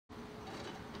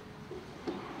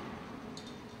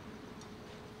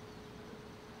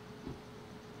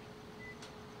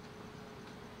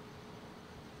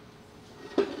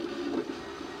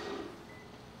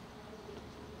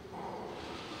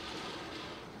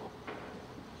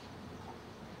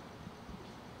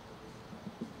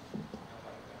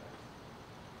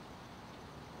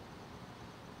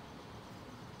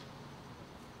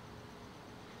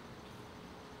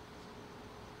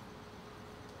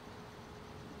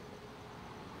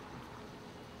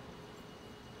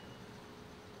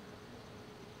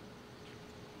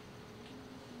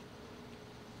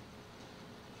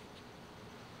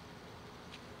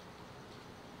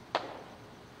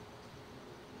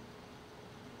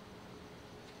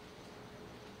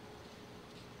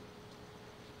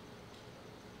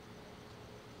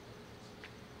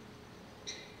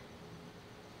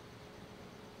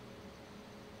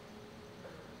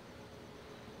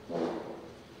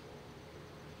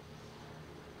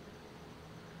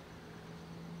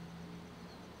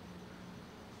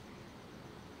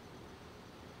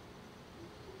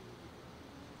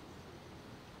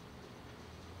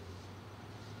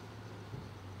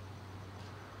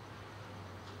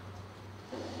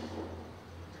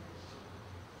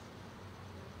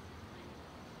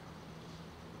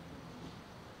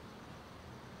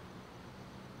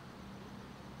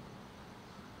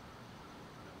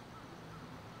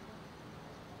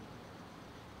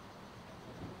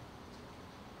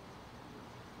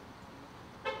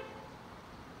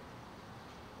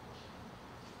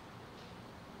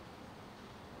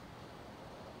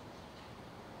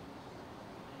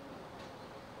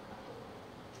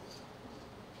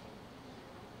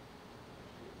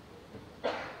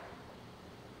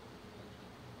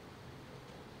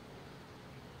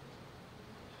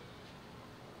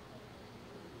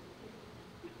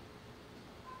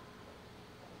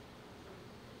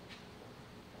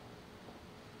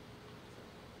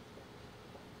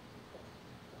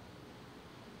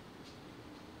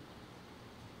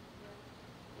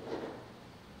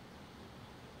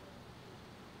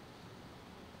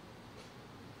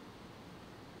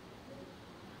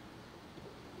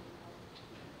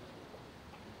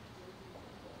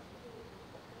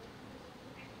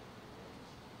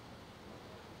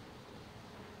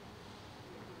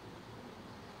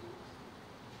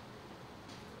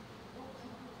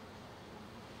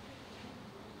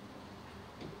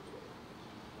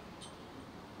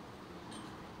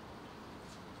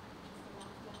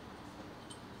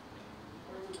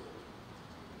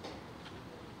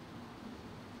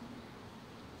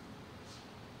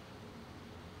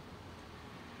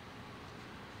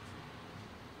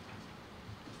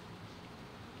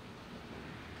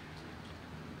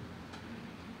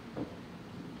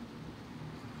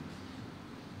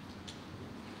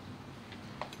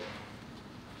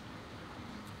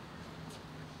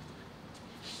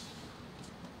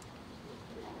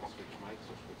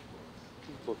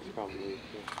books probably. Yeah.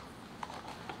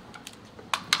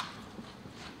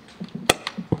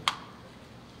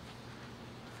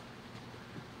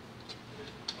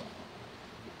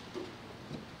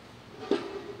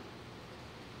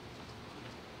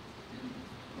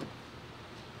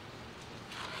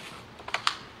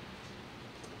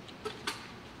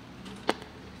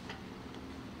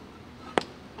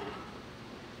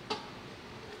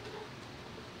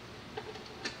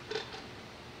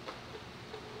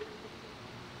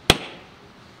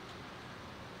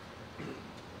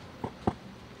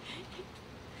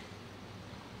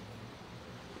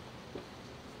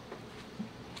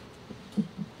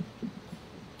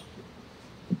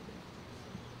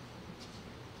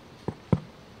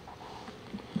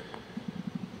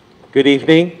 Good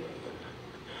evening.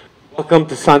 Welcome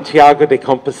to Santiago de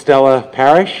Compostela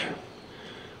Parish.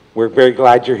 We're very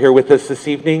glad you're here with us this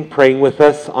evening, praying with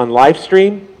us on live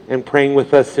stream and praying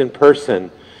with us in person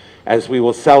as we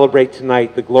will celebrate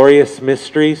tonight the glorious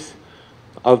mysteries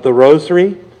of the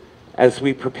Rosary as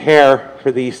we prepare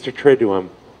for the Easter Triduum.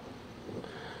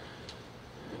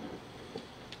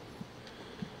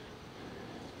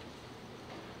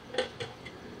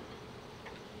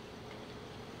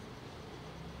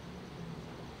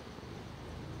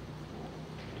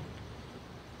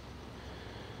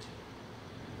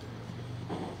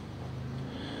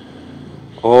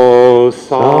 O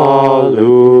salutaris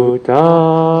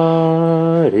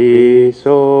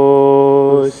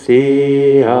ostia,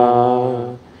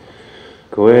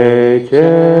 que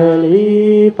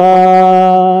celi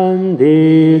pandis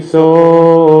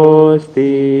ostium,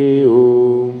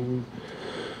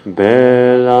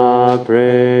 bella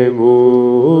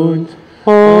premunt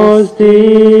hostilia,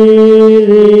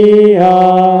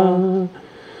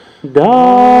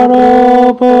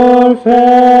 daro por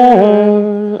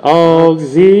fer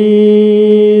auxilium,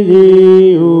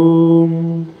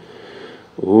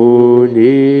 unitrinoque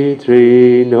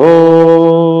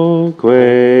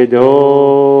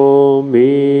Domino,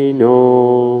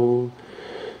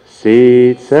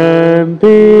 sit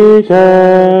sempiterna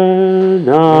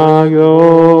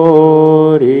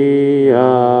gloria,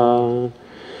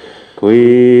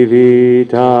 qui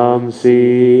vitam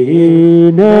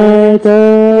sine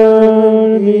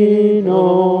termino,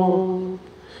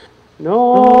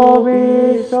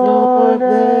 nobis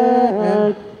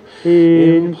onet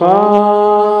in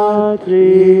patria.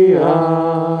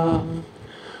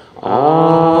 Amen.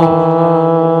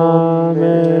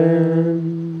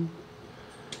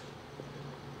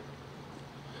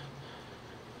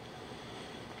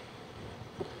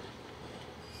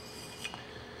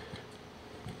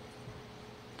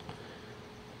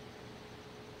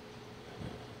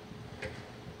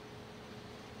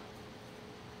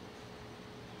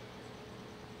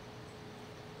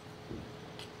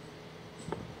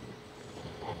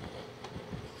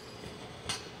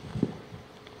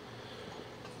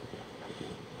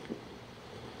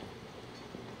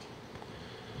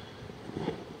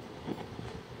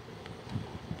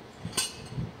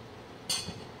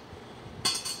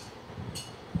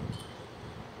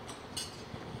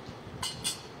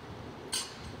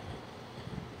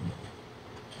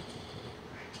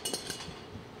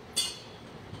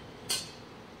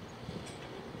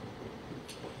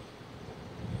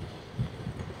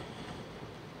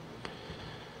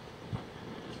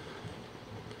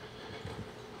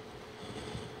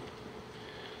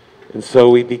 And so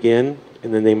we begin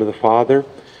in the name of the Father,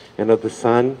 and of the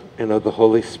Son, and of the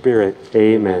Holy Spirit.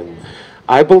 Amen.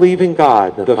 I believe in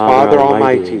God, the Father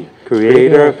Almighty,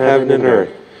 creator of heaven and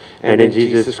earth, and in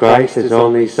Jesus Christ, his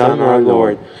only Son, our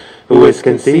Lord, who was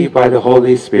conceived by the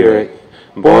Holy Spirit,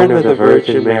 born of the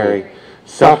Virgin Mary,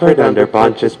 suffered under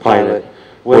Pontius Pilate,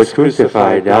 was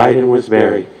crucified, died, and was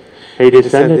buried. He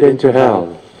descended into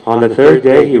hell. On the third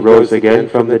day he rose again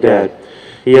from the dead.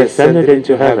 He ascended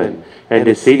into heaven, and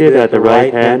is seated at the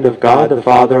right hand of God the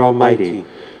Father Almighty.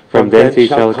 From thence he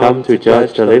shall come to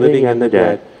judge the living and the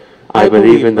dead. I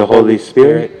believe in the Holy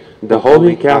Spirit, the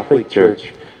Holy Catholic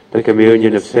Church, the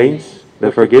communion of saints, the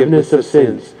forgiveness of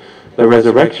sins, the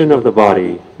resurrection of the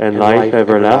body, and life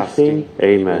everlasting.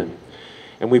 Amen.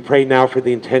 And we pray now for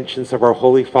the intentions of our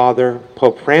Holy Father,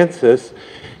 Pope Francis.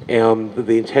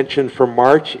 The intention for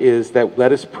March is that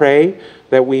let us pray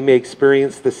that we may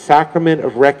experience the sacrament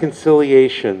of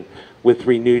reconciliation with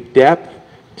renewed depth,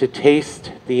 to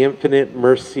taste the infinite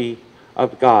mercy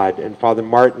of God. And Father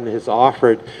Martin has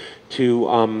offered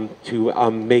to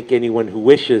make anyone who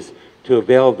wishes to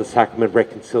avail of the sacrament of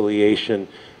reconciliation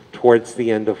towards the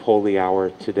end of Holy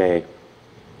Hour today.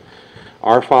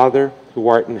 Our Father, who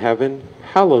art in heaven,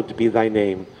 hallowed be thy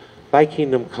name. thy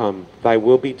kingdom come, thy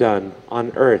will be done,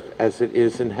 on earth as it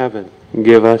is in heaven.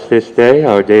 Give us this day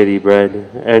our daily bread,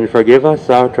 and forgive us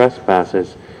our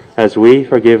trespasses, as we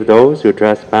forgive those who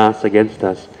trespass against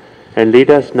us. And lead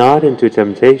us not into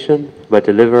temptation, but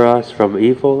deliver us from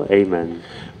evil. Amen.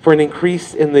 For an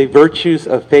increase in the virtues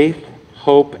of faith,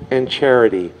 hope, and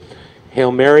charity.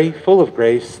 Hail Mary, full of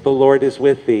grace, the Lord is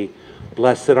with thee.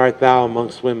 Blessed art thou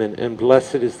amongst women, and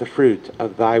blessed is the fruit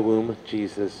of thy womb,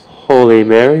 Jesus. Holy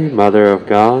Mary, Mother of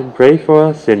God, pray for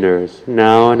us sinners,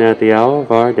 now and at the hour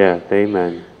of our death.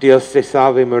 Amen. Dios te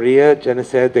salve María, llena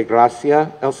eres de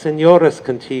gracia, el Señor es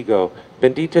contigo.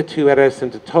 Bendita tú eres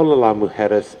entre todas las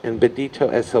mujeres, y bendito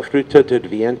es el fruto de tu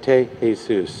vientre,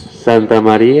 Jesús. Santa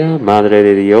María, Madre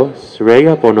de Dios,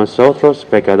 ruega por nosotros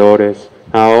pecadores,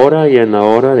 ahora y en la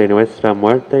hora de nuestra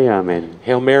muerte. Amén.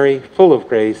 Hail Mary, full of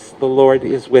grace, the Lord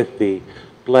is with thee.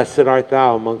 Blessed art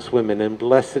thou amongst women, and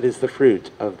blessed is the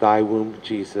fruit of thy womb,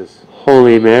 Jesus.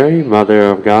 Holy Mary, Mother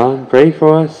of God, pray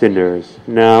for us sinners,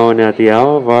 now and at the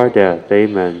hour of our death.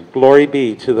 Amen. Glory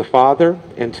be to the Father,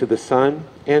 and to the Son,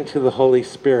 and to the Holy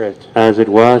Spirit. As it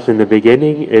was in the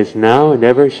beginning, is now, and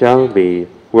ever shall be,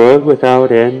 world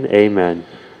without end. Amen.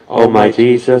 O my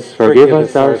Jesus, forgive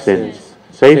us our sins,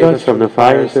 save us from the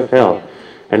fires of hell,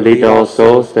 and lead all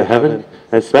souls to heaven,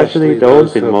 especially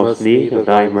those in most need of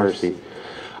thy mercy.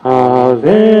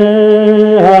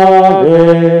 Ave,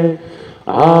 Ave,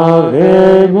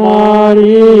 Ave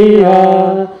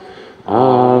Maria,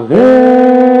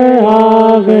 Ave,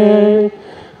 Ave,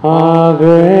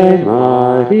 Ave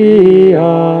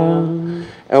Maria.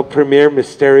 El primer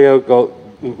misterio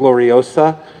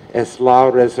gloriosa es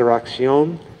la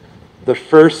resurrección. The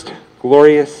first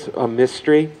glorious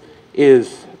mystery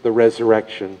is the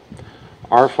resurrection.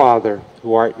 Our Father,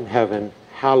 who art in heaven,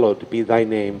 hallowed be thy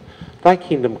name. Thy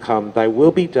kingdom come, thy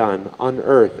will be done, on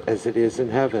earth as it is in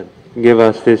heaven. Give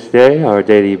us this day our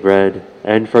daily bread,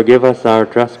 and forgive us our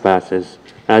trespasses,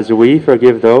 as we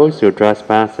forgive those who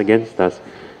trespass against us.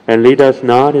 And lead us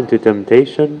not into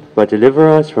temptation, but deliver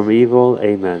us from evil.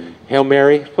 Amen. Hail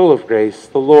Mary, full of grace,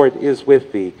 the Lord is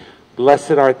with thee.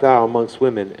 Blessed art thou amongst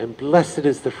women, and blessed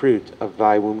is the fruit of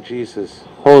thy womb, Jesus.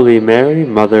 Holy Mary,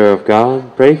 Mother of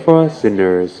God, pray for us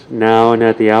sinners, now and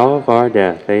at the hour of our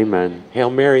death. Amen. Hail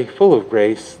Mary, full of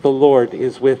grace, the Lord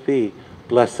is with thee.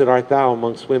 Blessed art thou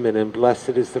amongst women, and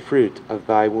blessed is the fruit of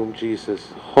thy womb, Jesus.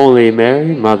 Holy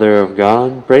Mary, Mother of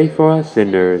God, pray for us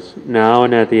sinners, now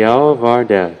and at the hour of our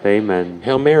death. Amen.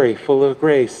 Hail Mary, full of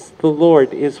grace, the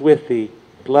Lord is with thee.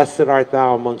 Blessed art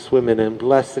thou amongst women, and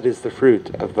blessed is the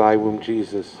fruit of thy womb,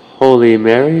 Jesus. Holy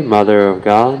Mary, Mother of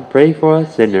God, pray for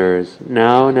us sinners,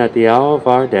 now and at the hour of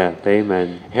our death.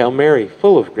 Amen. Hail Mary,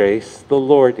 full of grace, the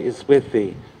Lord is with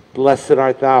thee. Blessed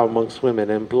art thou amongst women,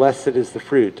 and blessed is the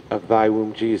fruit of thy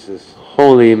womb, Jesus.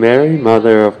 Holy Mary,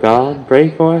 Mother of God, pray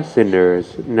for us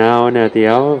sinners, now and at the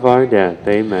hour of our death.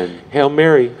 Amen. Hail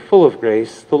Mary, full of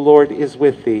grace, the Lord is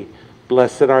with thee.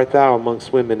 Blessed art thou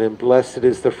amongst women, and blessed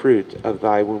is the fruit of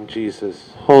thy womb,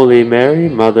 Jesus. Holy Mary,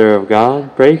 Mother of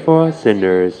God, pray for us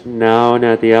sinners, now and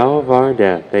at the hour of our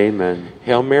death. Amen.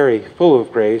 Hail Mary, full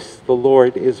of grace, the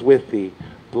Lord is with thee.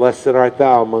 Blessed art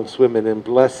thou amongst women, and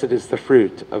blessed is the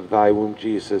fruit of thy womb,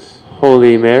 Jesus.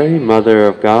 Holy Mary, Mother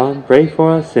of God, pray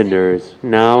for us sinners,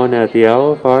 now and at the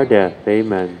hour of our death.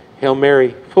 Amen. Hail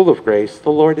Mary, full of grace,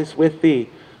 the Lord is with thee.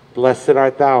 Blessed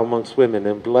art thou amongst women,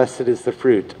 and blessed is the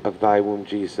fruit of thy womb,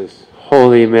 Jesus.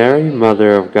 Holy Mary,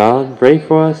 Mother of God, pray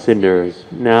for us sinners,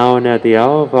 now and at the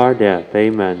hour of our death.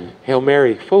 Amen. Hail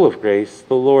Mary, full of grace,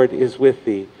 the Lord is with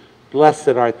thee. Blessed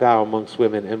art thou amongst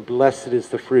women, and blessed is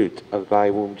the fruit of thy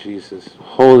womb, Jesus.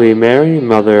 Holy Mary,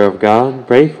 Mother of God,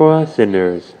 pray for us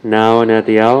sinners, now and at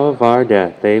the hour of our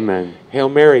death. Amen. Hail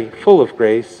Mary, full of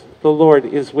grace, the Lord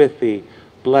is with thee.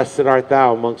 Blessed art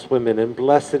thou amongst women, and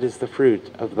blessed is the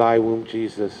fruit of thy womb,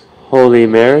 Jesus. Holy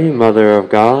Mary, Mother of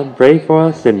God, pray for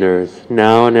us sinners,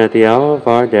 now and at the hour of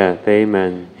our death.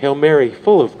 Amen. Hail Mary,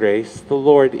 full of grace, the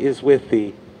Lord is with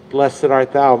thee. Blessed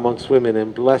art thou amongst women,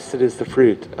 and blessed is the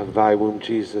fruit of thy womb,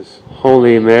 Jesus.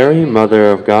 Holy Mary,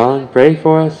 Mother of God, pray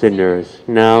for us sinners,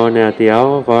 now and at the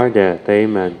hour of our death.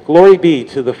 Amen. Glory be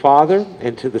to the Father,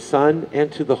 and to the Son,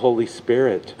 and to the Holy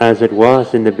Spirit. As it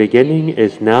was in the beginning,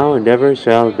 is now, and ever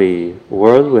shall be,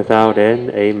 world without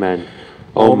end. Amen.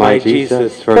 O my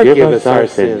Jesus, forgive us our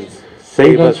sins,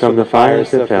 save us from the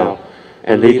fires of hell,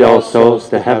 and lead all souls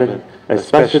to heaven,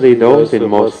 especially those in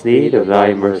most need of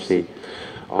thy mercy.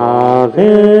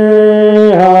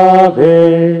 Ave,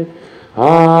 Ave,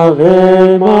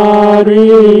 Ave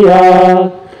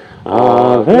Maria,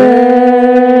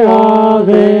 Ave,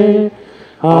 Ave,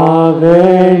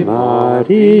 Ave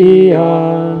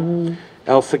Maria.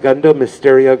 El segundo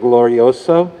misterio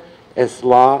glorioso es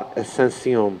la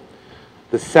ascensión.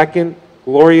 The second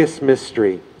glorious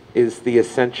mystery is the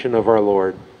ascension of our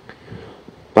Lord.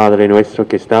 Padre nuestro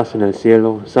que estás en el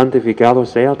cielo, santificado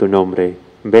sea tu nombre.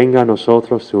 Venga a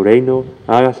nosotros tu reino,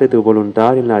 hágase tu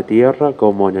voluntad en la tierra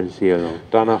como en el cielo.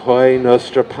 Danos hoy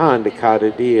nuestro pan de cada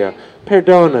día.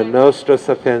 Perdona nuestras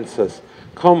ofensas,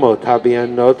 como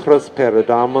también nosotros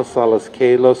perdonamos a los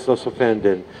que nos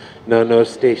ofenden. No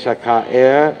nos dejes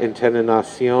caer en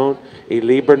tentación y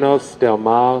líbranos del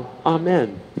mal. Amén.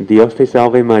 Dios te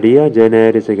salve María, llena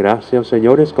eres de gracia, el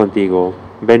Señor es contigo.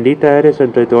 Bendita eres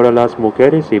entre todas las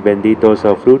mujeres y bendito es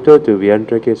el fruto de tu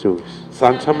vientre Jesús.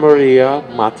 Santa María,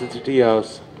 Madre de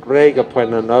Dios, ruega por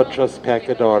nosotros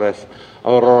pecadores,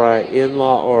 ahora en la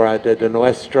hora de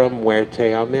nuestra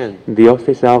muerte. Amén. Dios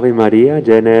te salve María,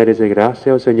 llena eres de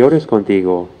gracia, el Señor es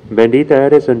contigo. Bendita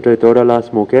eres entre todas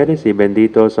las mujeres y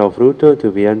bendito es el fruto de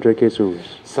tu vientre Jesús.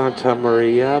 Santa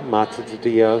María, Madre de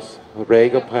Dios,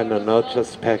 ruega por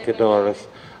nosotros pecadores,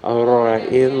 ahora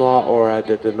en la hora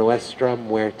de nuestra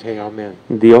muerte. Amén.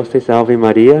 Dios te salve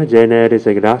María, llena eres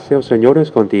de gracia, el Señor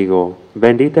es contigo.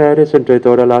 Bendita eres entre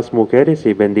todas las mujeres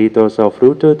y bendito es el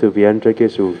fruto de tu vientre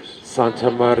Jesús. Santa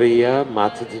María,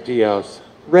 Madre de Dios,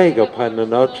 ruega por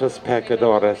nosotros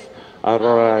pecadores,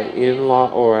 ahora en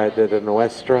la hora de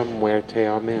nuestra muerte.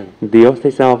 Amén. Dios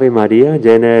te salve María,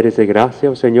 llena eres de gracia,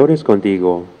 el Señor es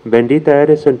contigo. Bendita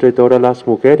eres entre todas las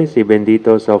mujeres y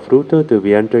bendito es el fruto de tu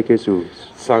vientre Jesús.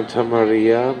 Santa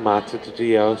María, Madre de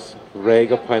Dios,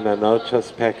 ruega por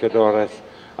nosotros pecadores,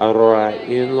 ahora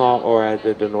en la hora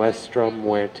de nuestra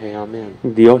muerte. Amén.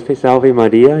 Dios te salve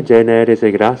María, llena eres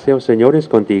de gracia, el Señor es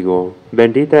contigo.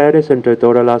 Bendita eres entre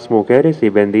todas las mujeres y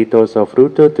bendito es el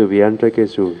fruto de tu vientre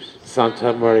Jesús.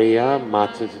 Santa María,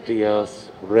 Madre de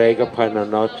Dios, ruega por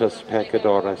nosotros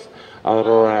pecadores,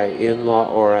 ahora en la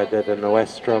hora de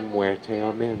nuestra muerte.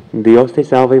 Amén. Dios te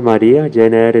salve María,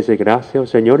 llena eres de gracia, el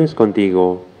Señor es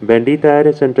contigo. Bendita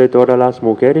eres entre todas las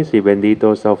mujeres y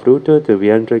bendito es el fruto de tu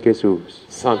vientre Jesús.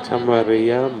 Santa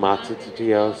María, Madre de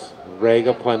Dios,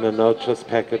 ruega por nosotros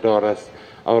pecadores,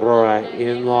 ahora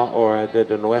en la hora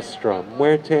de nuestra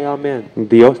muerte. Amén.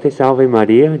 Dios te salve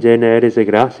María, llena eres de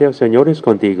gracia, el Señor es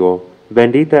contigo.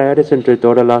 Bendita eres entre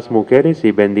todas las mujeres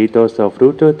y bendito es el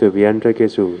fruto de tu vientre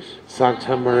Jesús.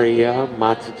 Santa María,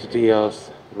 Madre de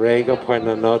Dios, ruega por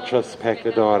nosotros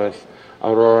pecadores,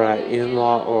 ahora en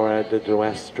la hora de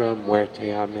nuestra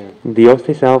muerte. Amén. Dios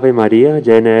te salve María,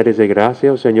 llena eres de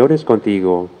gracia, el Señor es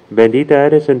contigo. Bendita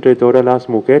eres entre todas las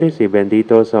mujeres y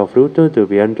bendito es el fruto de tu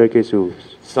vientre Jesús.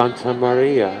 Santa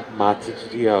María, Madre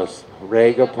de Dios,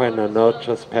 ruega por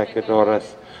nosotros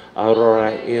pecadores,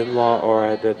 ahora en la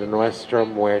hora de nuestra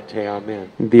muerte. Amén.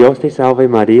 Dios te salve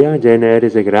María, llena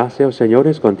eres de gracia, el Señor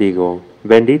es contigo.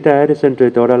 Bendita eres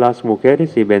entre todas las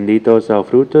mujeres y bendito es el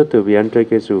fruto de tu vientre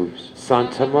Jesús.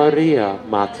 Santa María,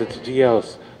 Madre de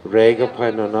Dios, ruega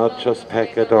por nosotros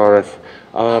pecadores,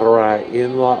 ahora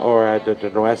en la hora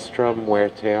de nuestra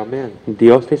muerte. Amén.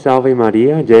 Dios te salve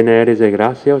María, llena eres de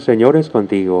gracia, el Señor es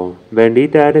contigo.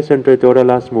 Bendita eres entre todas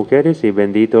las mujeres y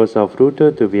bendito es el fruto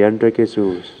de tu vientre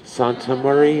Jesús. Santa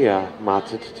María,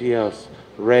 Madre de Dios,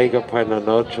 ruega por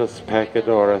nosotros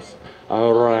pecadores,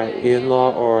 ahora en la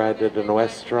hora de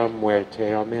nuestra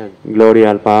muerte. Amén.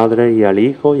 Gloria al Padre, y al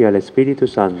Hijo, y al Espíritu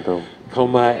Santo.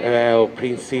 Como era el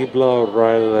principio,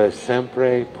 ahora y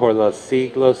siempre, por los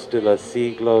siglos de los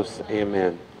siglos.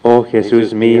 Amén. Oh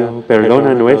Jesús mío,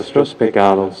 perdona nuestros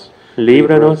pecados,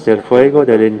 líbranos del fuego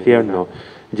del infierno,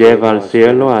 lleva al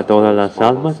cielo a todas las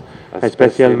almas,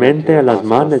 especialmente a las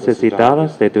más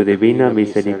necesitadas de tu divina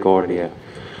misericordia.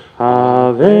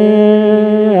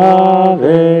 Ave,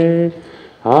 ave,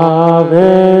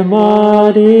 ave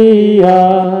María,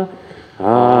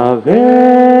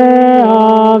 ave,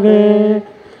 ave,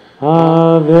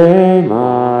 ave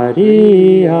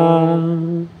María.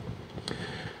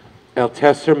 El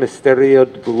tercer misterio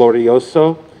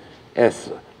glorioso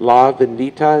es la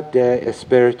venida del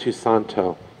Espíritu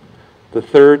Santo. The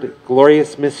third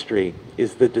glorious mystery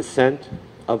is the descent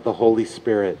of the Holy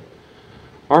Spirit.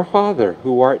 Our Father,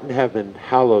 who art in heaven,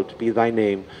 hallowed be thy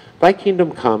name. Thy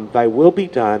kingdom come, thy will be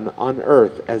done on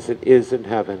earth as it is in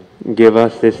heaven. Give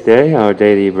us this day our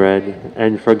daily bread,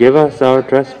 and forgive us our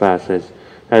trespasses,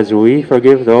 as we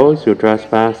forgive those who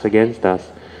trespass against us.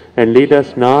 And lead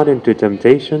us not into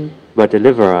temptation, but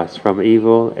deliver us from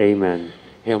evil. Amen.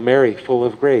 Hail Mary, full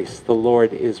of grace, the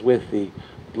Lord is with thee.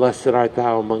 Blessed art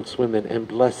thou amongst women, and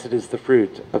blessed is the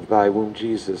fruit of thy womb,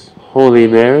 Jesus. Holy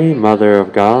Mary, Mother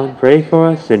of God, pray for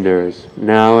us sinners,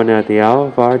 now and at the hour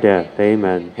of our death.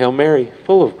 Amen. Hail Mary,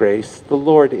 full of grace, the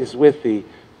Lord is with thee.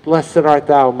 Blessed art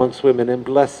thou amongst women, and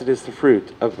blessed is the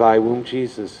fruit of thy womb,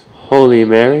 Jesus. Holy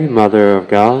Mary, Mother of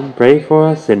God, pray for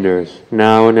us sinners,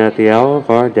 now and at the hour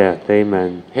of our death.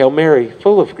 Amen. Hail Mary,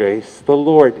 full of grace, the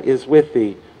Lord is with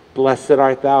thee. Blessed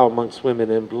art thou amongst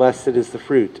women, and blessed is the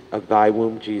fruit of thy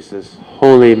womb, Jesus.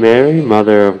 Holy Mary,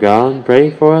 Mother of God, pray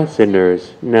for us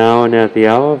sinners, now and at the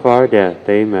hour of our death.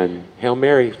 Amen. Hail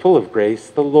Mary, full of grace,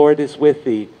 the Lord is with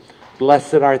thee.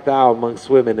 Blessed art thou amongst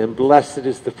women, and blessed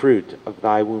is the fruit of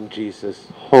thy womb, Jesus.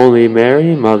 Holy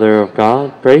Mary, Mother of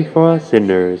God, pray for us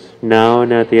sinners, now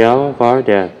and at the hour of our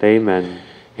death. Amen.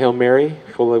 Hail Mary,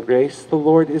 full of grace, the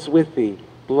Lord is with thee.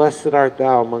 Blessed art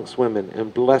thou amongst women,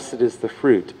 and blessed is the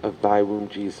fruit of thy womb,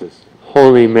 Jesus.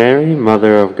 Holy Mary,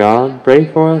 Mother of God, pray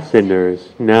for us sinners,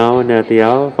 now and at the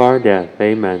hour of our death.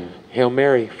 Amen. Hail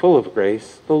Mary, full of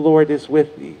grace, the Lord is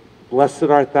with thee. Blessed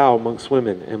art thou amongst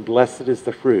women, and blessed is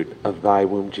the fruit of thy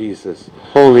womb, Jesus.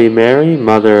 Holy Mary,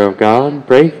 Mother of God,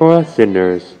 pray for us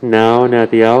sinners, now and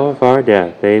at the hour of our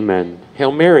death. Amen.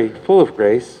 Hail Mary, full of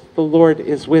grace, the Lord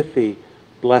is with thee.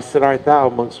 Blessed art thou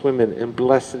amongst women, and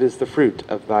blessed is the fruit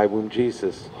of thy womb,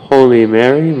 Jesus. Holy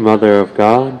Mary, Mother of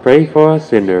God, pray for us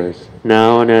sinners,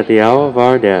 now and at the hour of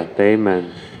our death.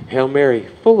 Amen. Hail Mary,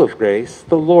 full of grace,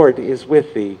 the Lord is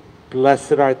with thee.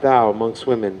 Blessed art thou amongst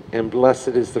women, and blessed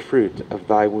is the fruit of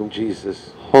thy womb,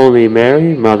 Jesus. Holy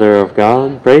Mary, Mother of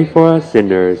God, pray for us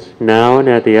sinners, now and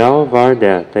at the hour of our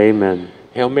death. Amen.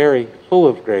 Hail Mary, full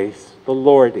of grace, the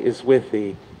Lord is with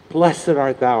thee. Blessed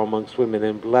art thou amongst women,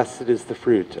 and blessed is the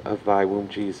fruit of thy womb,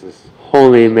 Jesus.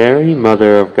 Holy Mary,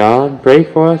 Mother of God, pray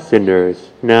for us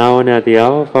sinners, now and at the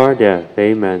hour of our death.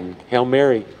 Amen. Hail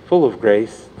Mary, full of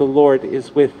grace, the Lord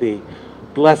is with thee.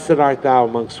 Blessed art thou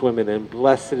amongst women, and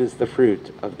blessed is the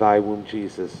fruit of thy womb,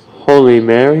 Jesus. Holy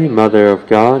Mary, Mother of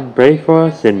God, pray for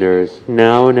us sinners,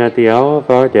 now and at the hour of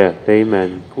our death.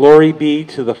 Amen. Glory be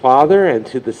to the Father, and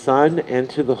to the Son, and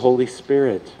to the Holy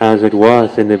Spirit. As it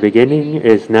was in the beginning,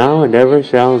 is now, and ever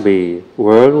shall be,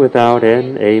 world without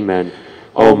end. Amen.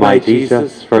 O my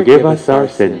Jesus, forgive us our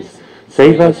sins,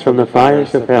 save us from the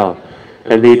fires of hell,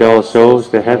 and lead all souls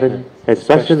to heaven,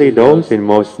 especially those in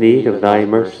most need of thy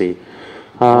mercy.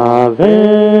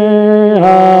 Ave,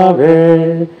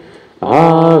 Ave,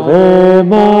 Ave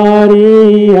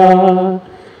Maria,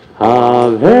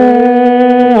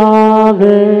 Ave,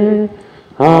 Ave,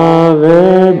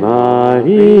 Ave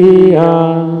Maria.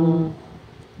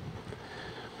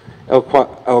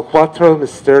 El cuatro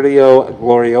misterio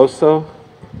glorioso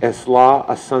es la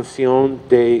Asunción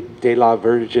de la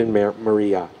Virgin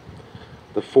Maria.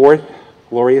 The fourth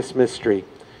glorious mystery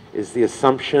is the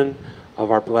Assumption of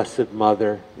our Blessed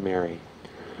Mother, Mary.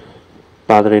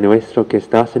 Padre nuestro que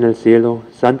estás en el cielo,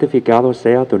 santificado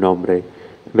sea tu nombre.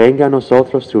 Venga a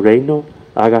nosotros tu reino,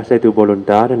 hágase tu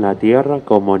voluntad en la tierra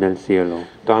como en el cielo.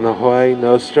 Dona hoy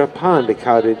nuestro pan de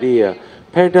cada día,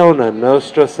 perdona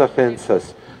nuestras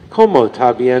ofensas, como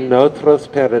también nosotros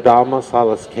perdonamos a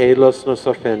los que nos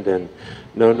ofenden.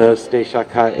 No nos dejes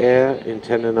caer en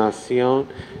tentación,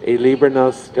 y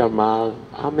líbranos del mal.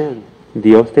 Amén.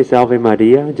 Dios te salve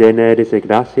María, llena eres de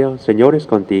gracia, el Señor es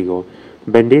contigo.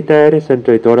 Bendita eres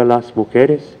entre todas las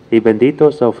mujeres, y bendito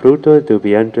es el fruto de tu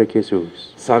vientre,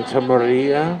 Jesús. Santa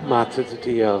María, Madre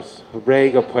de Dios,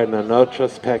 ruega por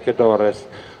nosotros pecadores,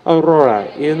 ahora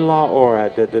y en la hora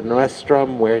de nuestra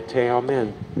muerte.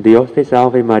 Amén. Dios te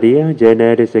salve María,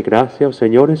 llena eres de gracia, el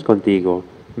Señor es contigo.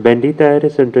 Bendita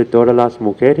eres entre todas las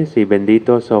mujeres, y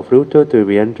bendito es el fruto de tu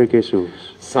vientre, Jesús.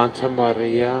 Santa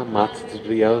María, Madre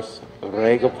de Dios,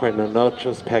 ruega por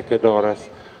nosotros pecadores,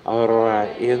 ahora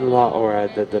y en la hora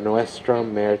de nuestra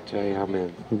muerte.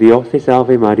 Amén. Dios te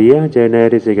salve María, llena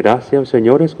eres de gracia, el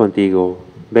Señor es contigo.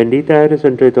 Bendita eres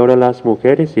entre todas las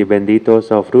mujeres, y bendito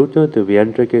es el fruto de tu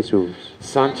vientre, Jesús.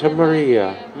 Santa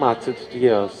María, Madre de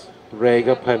Dios,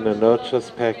 ruega por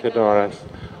nosotros pecadores,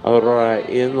 ahora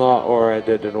y en la hora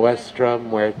de nuestra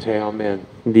muerte. Amén.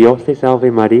 Dios te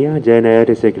salve María, llena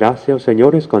eres de gracia, el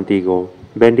Señor es contigo.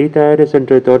 Bendita eres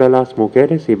entre todas las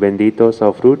mujeres, y bendito es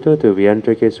el fruto de tu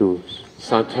vientre, Jesús.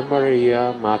 Santa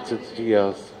María, Madre de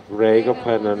Dios, ruega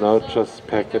por nosotros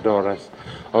pecadores,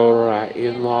 ahora y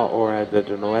en la hora de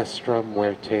nuestra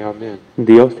muerte. Amén.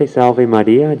 Dios te salve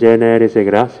María, llena eres de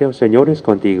gracia, el Señor es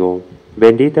contigo.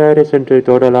 Bendita eres entre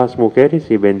todas las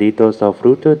mujeres, y bendito es el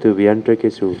fruto de tu vientre,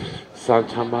 Jesús.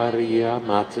 Santa María,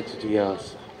 Madre de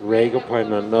Dios, ruega por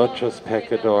nosotros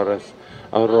pecadores,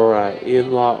 ahora y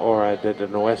en la hora de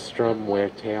nuestra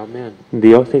muerte. Amén.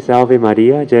 Dios te salve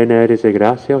María, llena eres de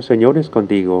gracia, el Señor es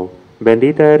contigo.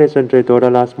 Bendita eres entre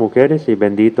todas las mujeres, y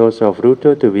bendito es el fruto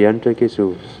de tu vientre,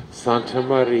 Jesús. Santa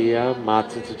María,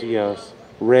 Madre de Dios,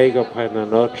 ruega por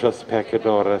nosotros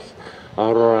pecadores,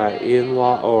 ahora y en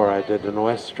la hora de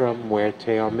nuestra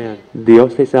muerte. Amén.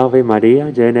 Dios te salve María,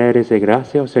 llena eres de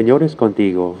gracia, el Señor es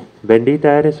contigo.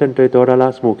 Bendita eres entre todas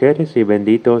las mujeres y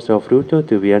bendito es el fruto de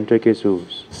tu vientre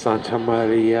Jesús. Santa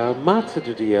María, Madre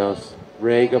de Dios,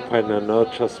 ruega por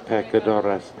nosotros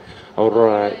pecadores,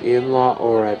 ahora y en la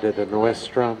hora de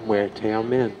nuestra muerte.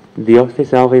 Amén. Dios te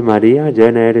salve María,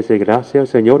 llena eres de gracia, el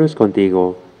Señor es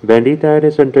contigo. Bendita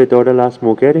eres entre todas las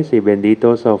mujeres y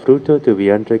bendito es el fruto de tu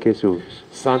vientre Jesús.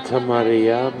 Santa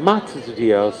María, Madre de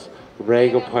Dios,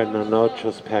 ruega por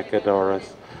nosotros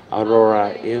pecadores,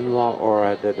 ahora y en la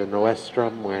hora de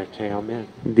nuestra muerte. Amén.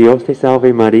 Dios te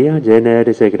salve María, llena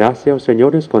eres de gracia, el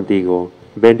Señor es contigo.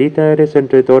 Bendita eres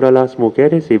entre todas las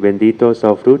mujeres y bendito es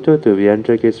el fruto de tu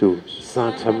vientre Jesús.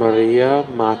 Santa María,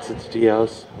 Madre de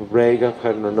Dios, ruega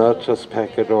por nosotros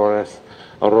pecadores,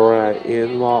 ahora y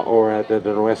en la hora de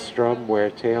nuestra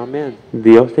muerte. Amén.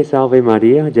 Dios te salve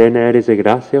María, llena eres de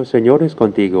gracia, el Señor es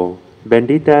contigo.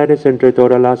 Bendita eres entre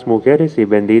todas las mujeres y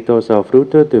bendito es el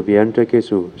fruto de tu vientre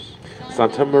Jesús.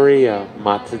 Santa María,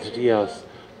 Madre de Dios,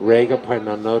 ruega por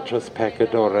nosotros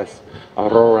pecadores,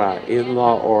 ahora y en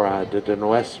la hora de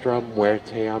nuestra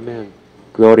muerte. Amén.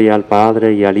 Gloria al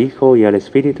Padre y al Hijo y al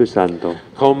Espíritu Santo.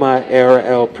 Como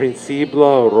era el principio,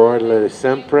 ahora y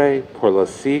siempre, por los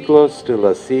siglos de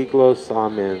los siglos.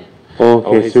 Amén. Oh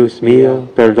Jesús mío,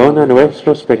 perdona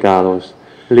nuestros pecados,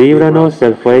 líbranos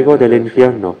del fuego del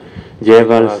infierno,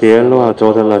 lleva al cielo a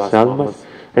todas las almas,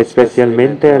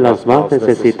 especialmente a las más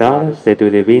necesitadas de tu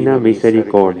divina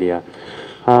misericordia.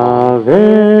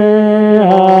 Ave,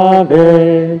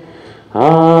 ave,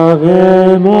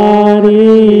 Ave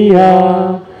María,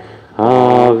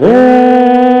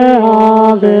 Ave,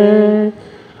 Ave,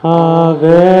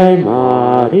 Ave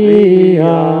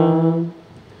María.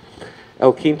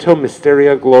 El quinto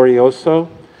misterio glorioso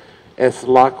es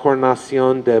la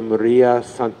coronación de María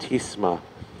Santísima.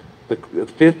 The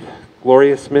fifth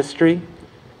glorious mystery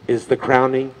is the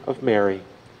crowning of Mary.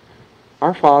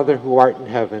 Our Father who art in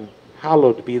heaven,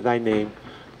 hallowed be thy name.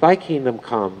 Thy kingdom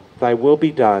come, thy will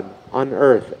be done, on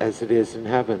earth as it is in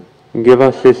heaven. Give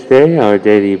us this day our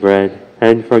daily bread,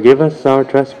 and forgive us our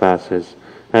trespasses,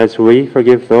 as we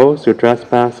forgive those who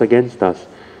trespass against us.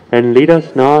 And lead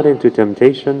us not into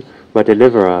temptation, but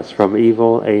deliver us from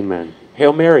evil. Amen.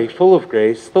 Hail Mary, full of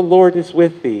grace, the Lord is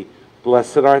with thee.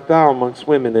 Blessed art thou amongst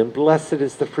women, and blessed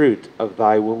is the fruit of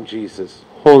thy womb, Jesus.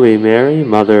 Holy Mary,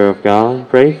 Mother of God,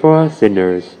 pray for us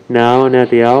sinners, now and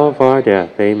at the hour of our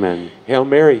death. Amen. Hail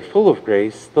Mary, full of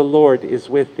grace, the Lord is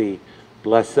with thee.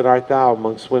 Blessed art thou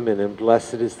amongst women, and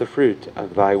blessed is the fruit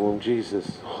of thy womb,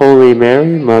 Jesus. Holy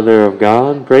Mary, Mother of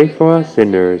God, pray for us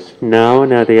sinners, now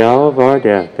and at the hour of our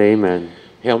death. Amen.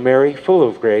 Hail Mary, full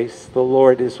of grace, the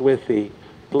Lord is with thee.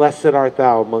 Blessed art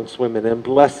thou amongst women, and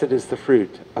blessed is the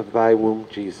fruit of thy womb,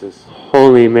 Jesus.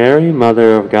 Holy Mary,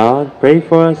 Mother of God, pray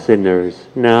for us sinners,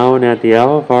 now and at the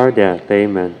hour of our death.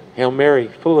 Amen. Hail Mary,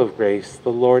 full of grace,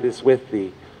 the Lord is with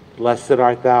thee. Blessed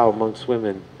art thou amongst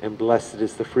women, and blessed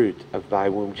is the fruit of thy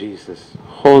womb, Jesus.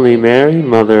 Holy Mary,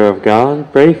 Mother of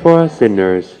God, pray for us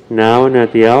sinners, now and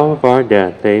at the hour of our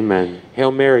death. Amen.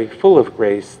 Hail Mary, full of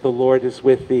grace, the Lord is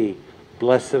with thee.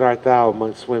 Blessed art thou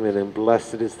amongst women, and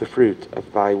blessed is the fruit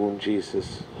of thy womb,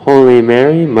 Jesus. Holy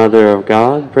Mary, Mother of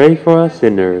God, pray for us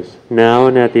sinners, now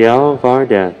and at the hour of our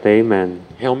death. Amen.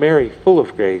 Hail Mary, full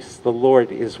of grace, the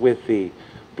Lord is with thee.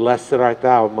 Blessed art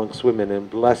thou amongst women, and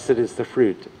blessed is the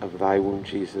fruit of thy womb,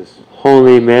 Jesus.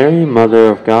 Holy Mary, Mother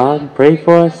of God, pray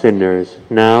for us sinners,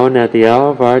 now and at the hour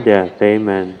of our death.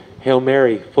 Amen. Hail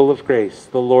Mary, full of grace,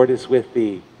 the Lord is with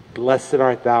thee. Blessed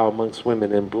art thou amongst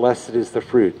women, and blessed is the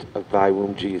fruit of thy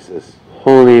womb, Jesus.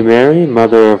 Holy Mary,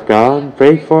 Mother of God,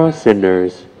 pray for us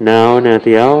sinners, now and at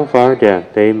the hour of our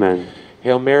death. Amen.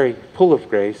 Hail Mary, full of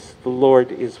grace, the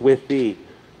Lord is with thee.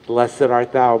 Blessed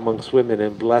art thou amongst women,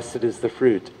 and blessed is the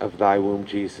fruit of thy womb,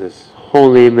 Jesus.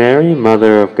 Holy Mary,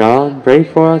 Mother of God, pray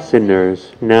for us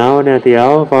sinners, now and at the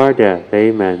hour of our death.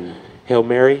 Amen. Hail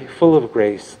Mary, full of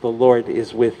grace, the Lord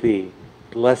is with thee.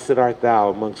 Blessed art thou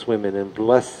amongst women, and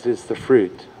blessed is the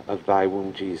fruit of thy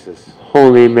womb, Jesus.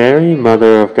 Holy Mary,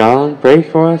 Mother of God, pray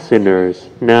for us sinners,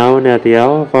 now and at the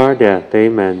hour of our death.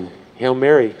 Amen. Hail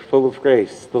Mary, full of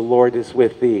grace, the Lord is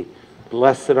with thee.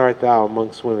 Blessed art thou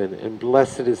amongst women, and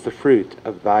blessed is the fruit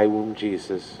of thy womb,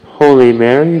 Jesus. Holy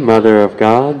Mary, Mother of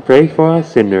God, pray for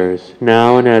us sinners,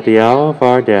 now and at the hour of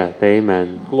our death.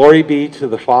 Amen. Glory be to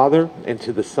the Father, and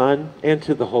to the Son, and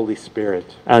to the Holy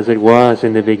Spirit. As it was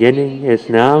in the beginning, is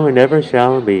now, and ever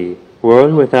shall be,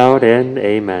 world without end.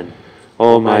 Amen.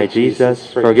 O my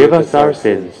Jesus, forgive us our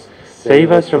sins,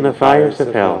 save us from the fires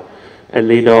of hell, and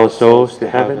lead all souls to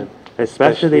heaven,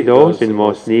 especially those in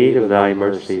most need of thy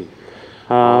mercy.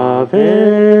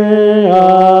 Ave,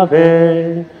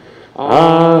 Ave,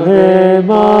 Ave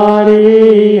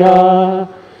Maria,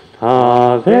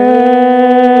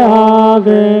 Ave,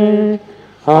 Ave,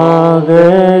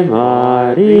 Ave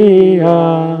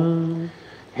Maria.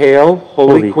 Hail,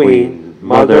 Holy Queen,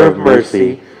 Mother of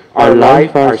Mercy, our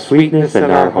life, our sweetness,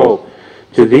 and our hope.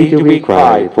 To thee do we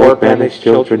cry, poor banished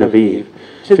children of Eve.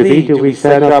 To thee do we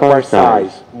send up our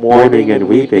sighs, mourning and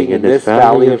weeping in this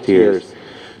valley of tears.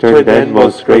 Turn then,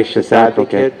 most gracious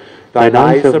Advocate, thine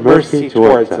eyes of mercy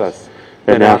towards us.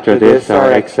 Then after this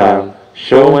our exile,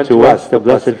 show unto us the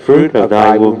blessed fruit of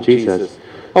thy womb, Jesus.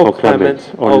 O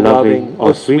clement, O loving,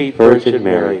 O sweet Virgin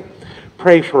Mary,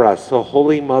 pray for us, O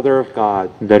Holy Mother of God,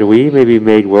 that we may be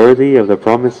made worthy of the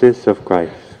promises of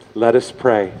Christ. Let us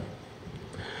pray.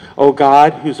 O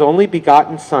God, whose only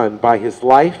begotten Son, by his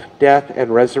life, death,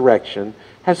 and resurrection,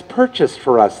 has purchased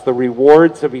for us the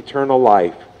rewards of eternal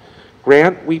life,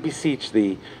 grant, we beseech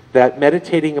thee, that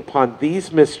meditating upon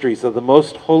these mysteries of the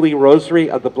most holy Rosary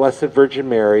of the Blessed Virgin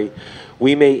Mary,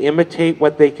 we may imitate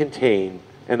what they contain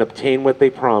and obtain what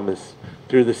they promise,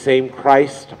 through the same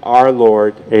Christ our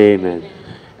Lord. Amen.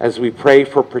 As we pray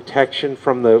for protection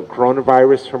from the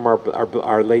coronavirus from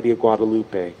our Lady of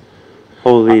Guadalupe.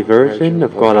 Holy Virgin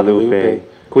of Guadalupe,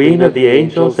 Queen of the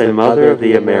angels and Mother of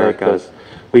the Americas,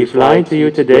 we fly to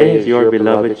you today as your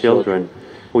beloved children.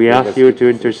 We ask you to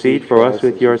intercede for us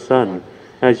with your Son,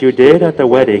 as you did at the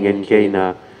wedding in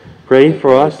Cana. Pray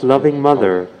for us, loving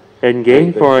Mother, and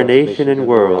gain for our nation and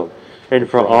world, and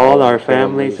for all our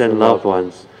families and loved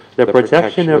ones, the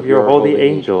protection of your holy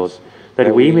angels,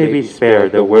 that we may be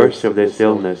spared the worst of this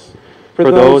illness. For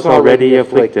those already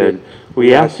afflicted,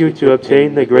 we ask you to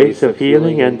obtain the grace of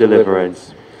healing and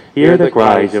deliverance. Hear the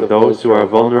cries of those who are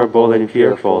vulnerable and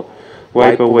fearful.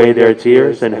 Wipe away their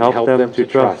tears and help them to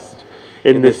trust.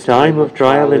 In this time of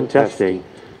trial and testing,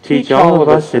 teach all of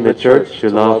us in the Church to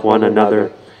love one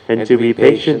another and to be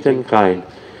patient and kind.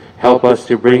 Help us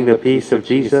to bring the peace of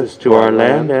Jesus to our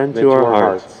land and to our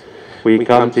hearts. We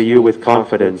come to you with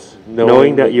confidence,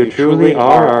 knowing that you truly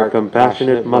are our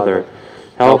compassionate Mother,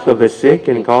 health of the sick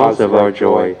and cause of our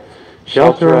joy.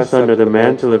 Shelter us under the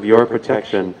mantle of your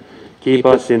protection. Keep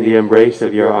us in the embrace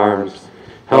of your arms.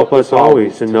 Help us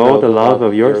always to know the love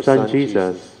of your Son,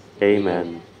 Jesus.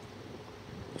 Amen.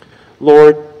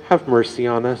 Lord, have mercy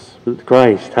on us.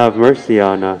 Christ, have mercy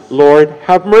on us. Lord,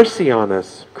 have mercy on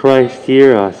us. Christ,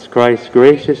 hear us. Christ,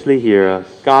 graciously hear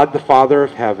us. God, the Father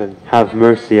of heaven, have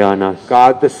mercy on us.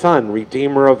 God, the Son,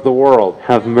 Redeemer of the world,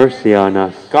 have mercy on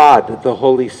us. God, the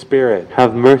Holy Spirit,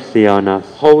 have mercy on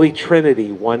us. Holy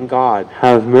Trinity, one God,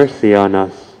 have mercy on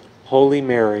us. Holy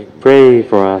Mary, pray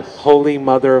for us. Holy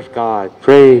Mother of God,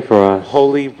 pray for us.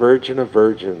 Holy Virgin of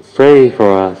Virgins, pray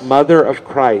for us. Mother of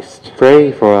Christ,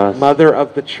 pray for us. Mother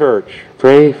of the Church,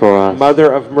 pray for us.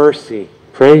 Mother of mercy,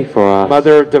 pray for us.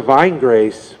 Mother of divine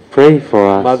grace, pray for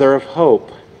us. Mother of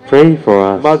hope, pray for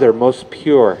us. Mother most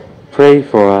pure, pray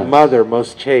for us. Mother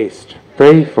most chaste,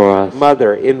 pray for us.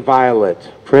 Mother inviolate,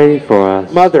 pray for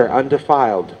us. Mother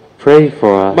undefiled, pray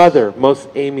for us. Mother most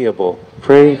amiable,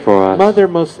 pray for us. Mother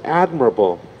most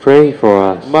admirable, pray for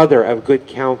us. Mother of good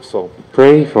counsel,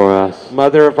 pray for us.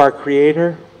 Mother of our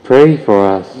Creator, pray for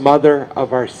us. Mother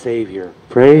of our Savior,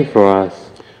 pray for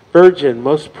us. Virgin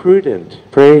most prudent,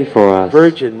 pray for us.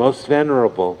 Virgin most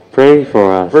venerable, pray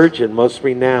for us. Virgin most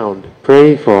renowned,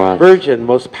 pray for us. Virgin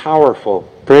most powerful,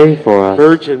 pray for us.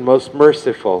 Virgin most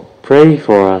merciful, pray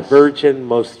for us. Virgin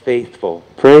most faithful,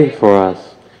 pray for us.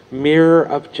 Mirror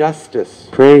of justice,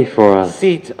 pray for us.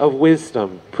 Seat of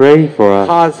wisdom, pray for us.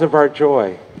 Cause of our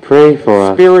joy, pray for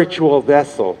us. Spiritual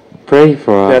vessel, pray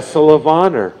for us. Vessel of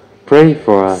honor, pray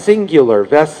for us. Singular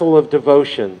vessel of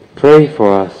devotion, pray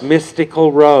for us.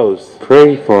 Mystical rose,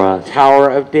 pray for us. Tower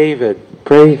of David,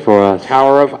 pray for us.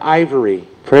 Tower of ivory,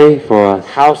 pray for us.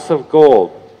 House of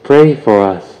gold, pray for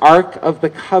us. Ark of the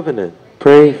covenant,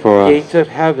 pray for us. Gate of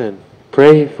heaven,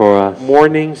 pray for us.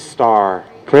 Morning star,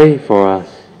 pray for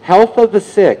us. Health of the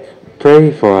sick,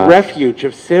 pray for us. Refuge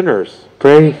of sinners,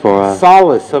 pray for us.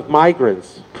 Solace of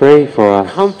migrants, pray for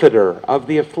us. Comforter of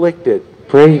the afflicted,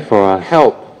 pray for us.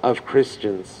 Help of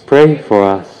Christians, pray for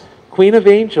us. Queen of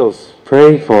angels,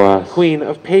 pray for us. Queen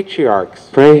of patriarchs,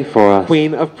 pray for us.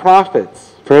 Queen of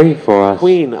prophets, pray for us.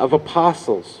 Queen of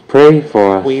apostles, pray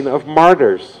for us. Queen of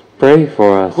martyrs, pray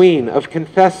for us. Queen of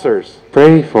confessors,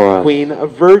 pray for us. Queen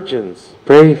of virgins,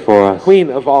 pray for us. Queen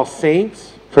of all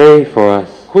saints, pray for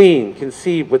us. Queen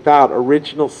conceived without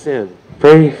original sin,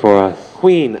 pray for us.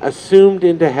 Queen assumed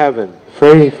into heaven,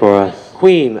 pray for us.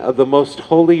 Queen of the most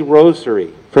holy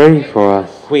Rosary, pray for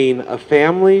us. Queen of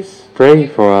families, pray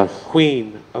for us.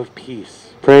 Queen of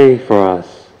peace. Pray for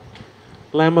us.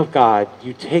 Lamb of God,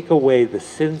 you take away the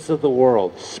sins of the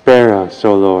world. Spare us,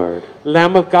 O Lord.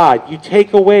 Lamb of God, you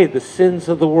take away the sins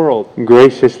of the world.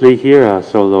 Graciously hear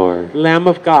us, O Lord. Lamb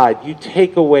of God, you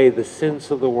take away the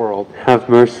sins of the world. Have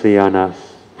mercy on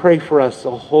us, Pray for us,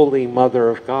 O Holy Mother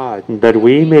of God. that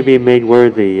we may be made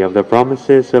worthy of the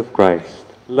promises of Christ.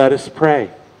 Let us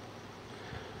pray.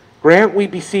 Grant, we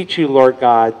beseech you, Lord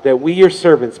God, that we, your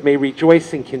servants, may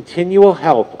rejoice in continual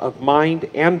health of mind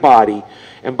and body,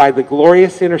 and by the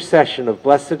glorious intercession of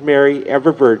Blessed Mary,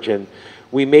 ever Virgin,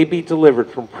 we may be delivered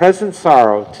from present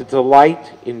sorrow to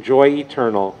delight in joy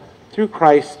eternal, through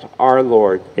Christ our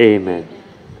Lord. Amen.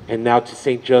 And now to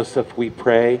Saint Joseph we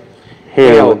pray.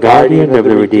 Hail, guardian of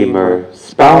the Redeemer,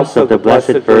 spouse of the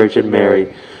Blessed Virgin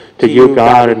Mary, to you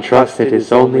God entrusted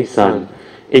his only Son.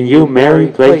 In you Mary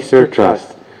placed her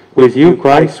trust. With you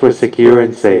Christ was secure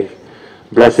and safe.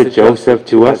 Blessed Joseph,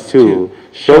 to us too,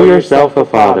 show yourself a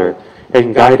father,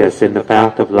 and guide us in the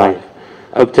path of life.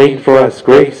 Obtain for us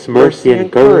grace, mercy, and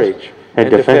courage, and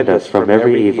defend us from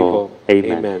every evil.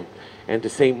 Amen. And to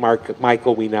Saint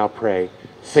Michael we now pray.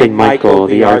 Saint Michael,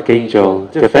 the Archangel,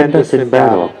 defend us in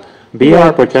battle. Be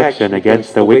our protection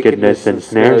against the wickedness and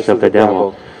snares of the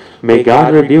devil. May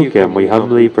God rebuke him, we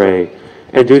humbly pray.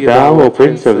 And do thou, O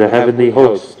Prince of the heavenly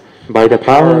host, by the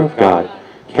power of God,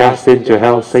 cast into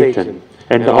hell Satan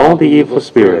and all the evil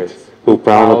spirits who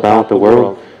prowl about the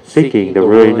world, seeking the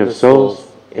ruin of souls.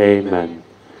 Amen.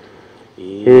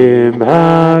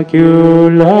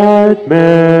 Immaculate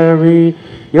Mary,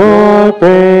 your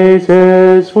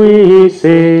praises we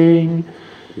sing.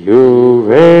 You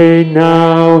reign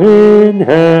now in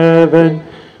heaven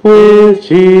with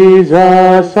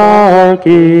Jesus our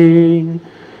King.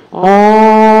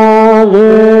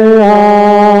 Ave,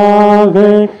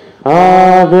 Ave,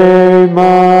 Ave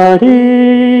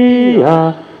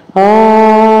Maria,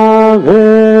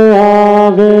 Ave,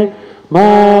 Ave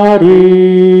Maria.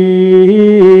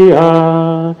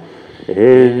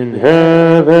 In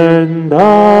heaven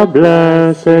the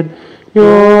blessed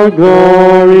your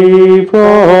glory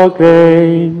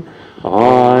proclaim.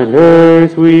 On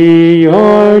earth we,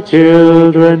 your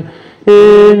children,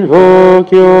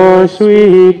 invoke your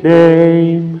sweet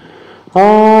name.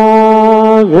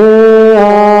 Ave,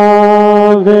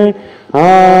 Ave,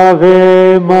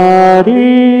 Ave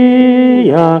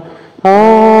Maria,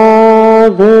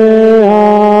 Ave,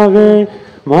 Ave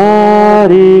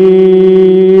Maria.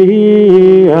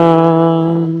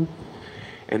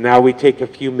 And now we take a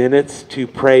few minutes to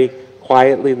pray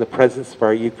quietly in the presence of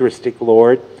our Eucharistic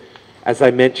Lord. As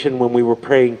I mentioned when we were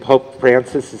praying Pope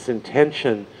Francis's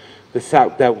intention,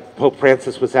 that Pope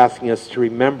Francis was asking us to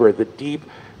remember the deep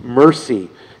mercy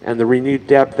and the renewed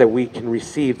depth that we can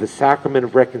receive the sacrament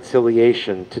of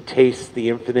reconciliation to taste the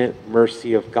infinite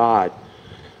mercy of God.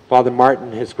 Father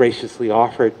Martin has graciously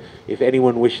offered, if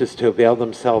anyone wishes to avail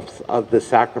themselves of the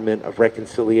sacrament of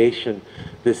reconciliation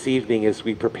this evening as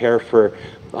we prepare for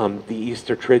the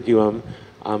Easter Triduum,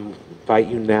 invite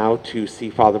you now to see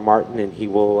Father Martin, and he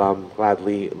will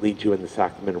gladly lead you in the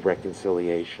sacrament of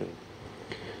reconciliation.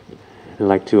 I'd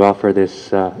like to offer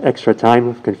this extra time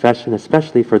of confession,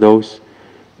 especially for those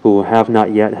who have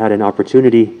not yet had an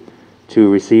opportunity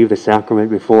to receive the sacrament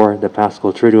before the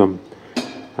Paschal Triduum.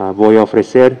 Voy a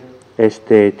ofrecer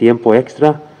este tiempo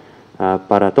extra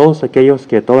para todos aquellos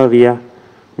que todavía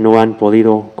no han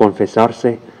podido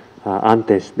confesarse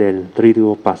antes del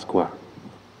Triduo Pascua.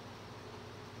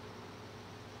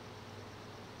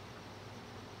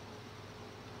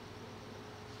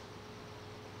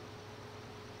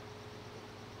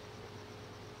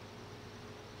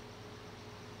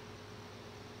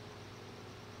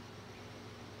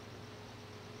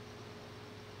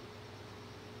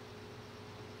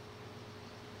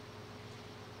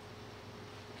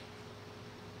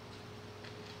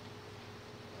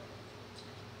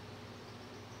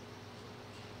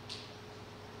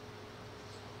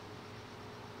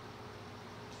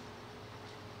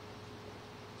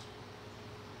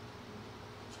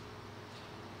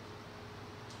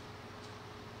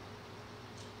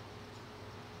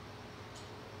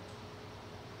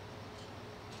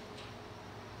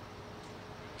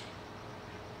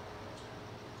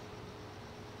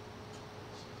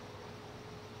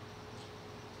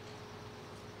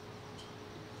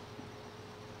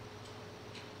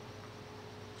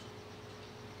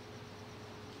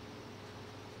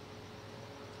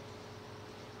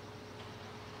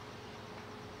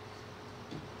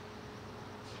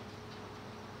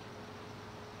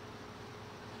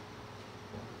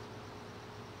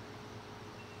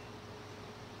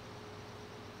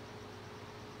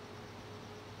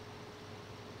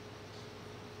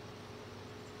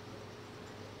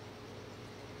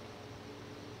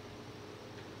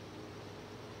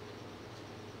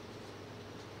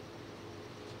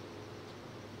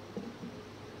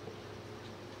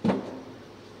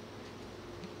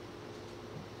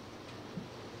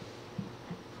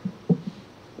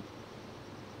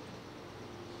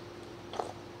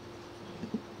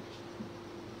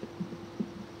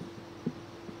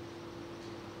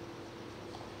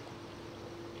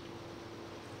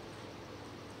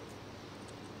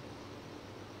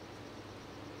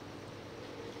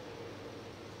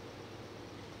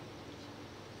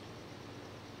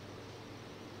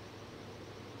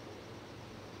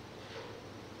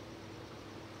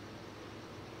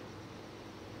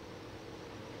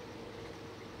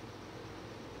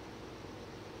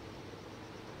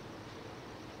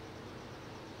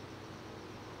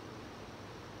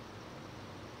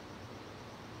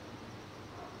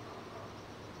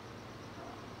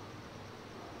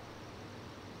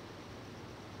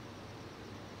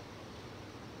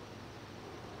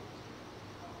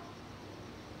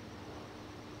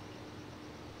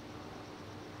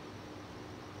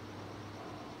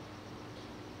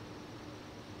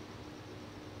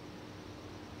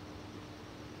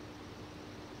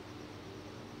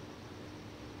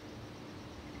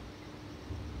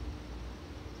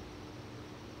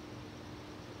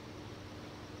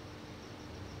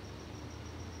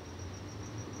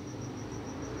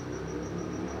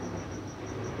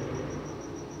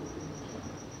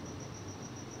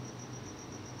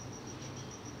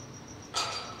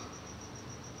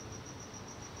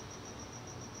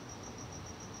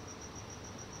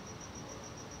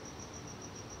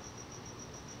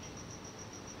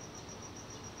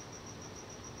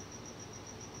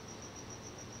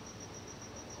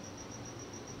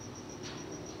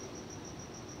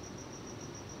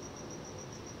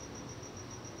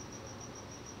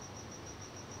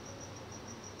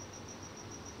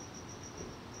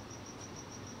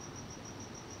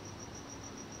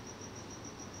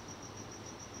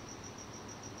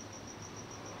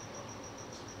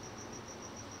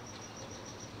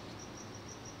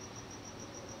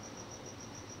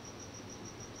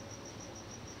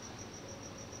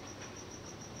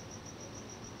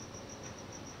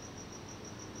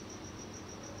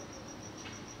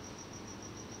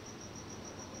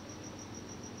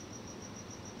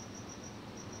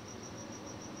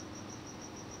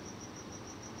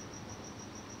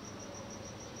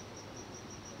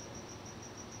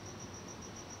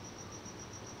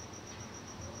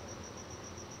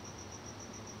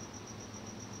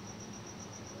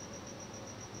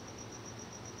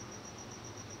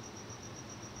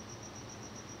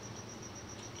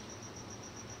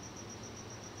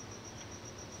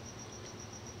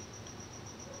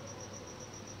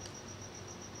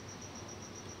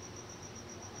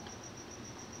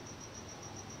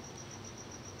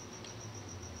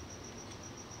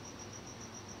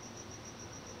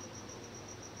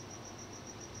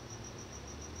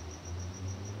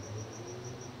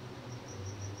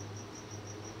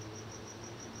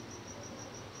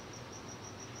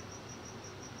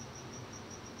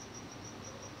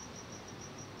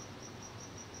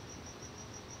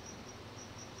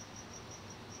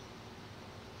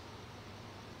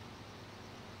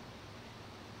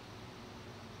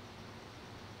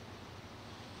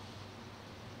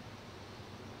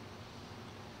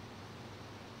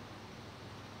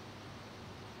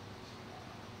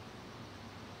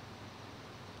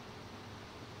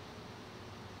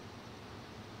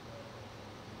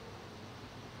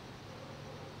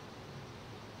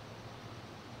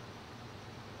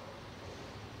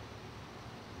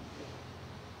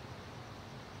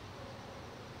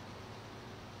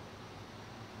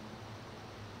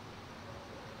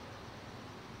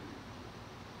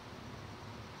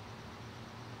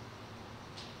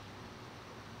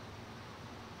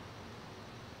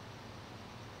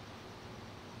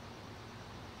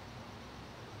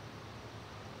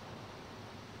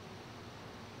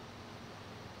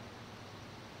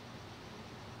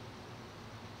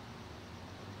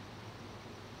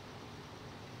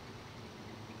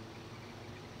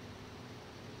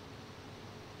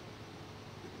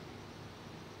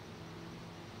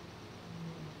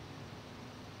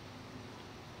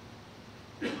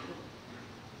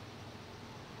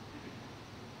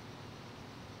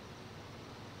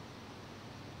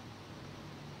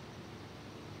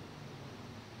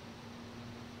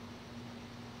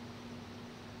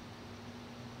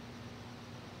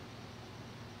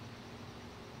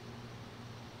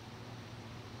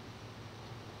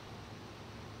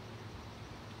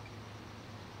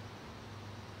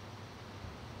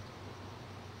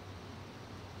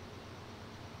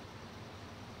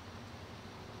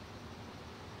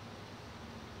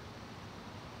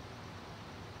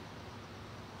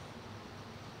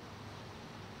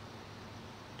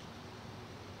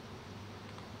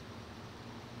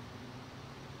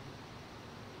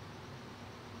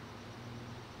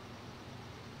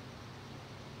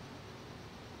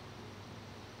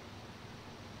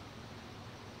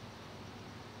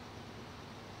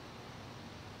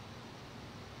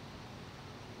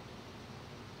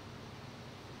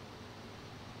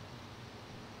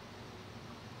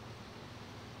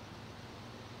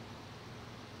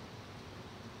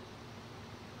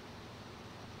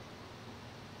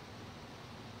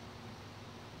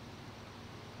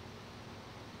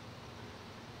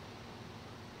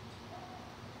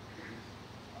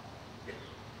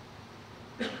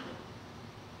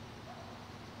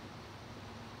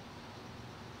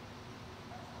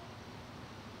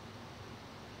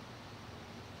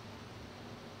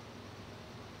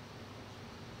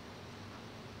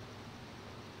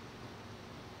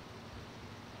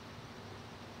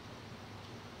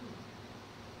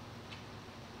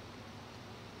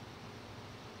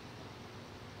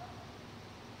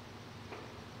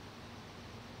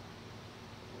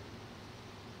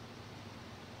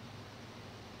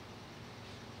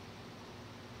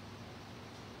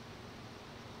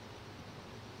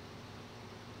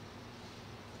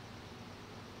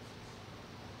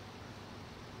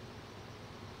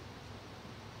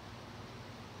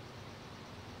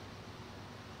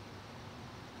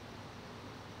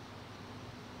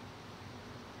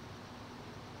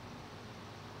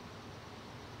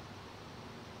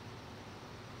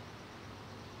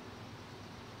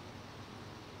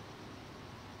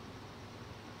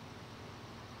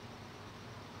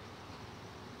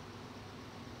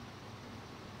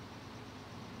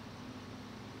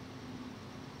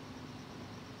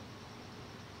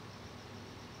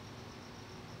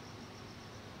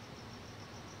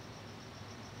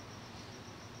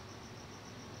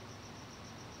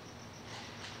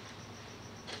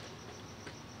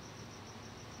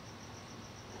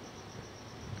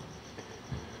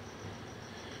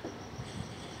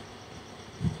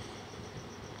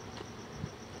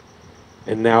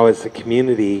 And now as a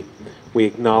community, we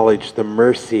acknowledge the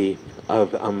mercy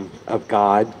of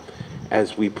God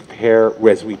as we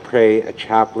pray a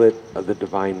chaplet of the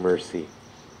divine mercy.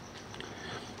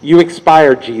 You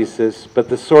expired, Jesus, but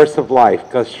the source of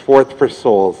life gushed forth for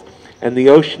souls, and the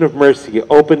ocean of mercy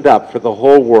opened up for the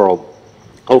whole world.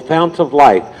 O fount of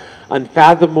life,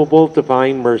 unfathomable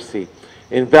divine mercy,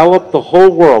 envelop the whole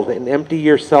world and empty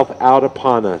yourself out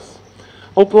upon us.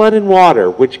 O blood and water,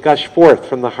 which gush forth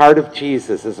from the heart of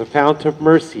Jesus as a fount of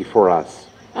mercy for us.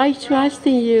 I trust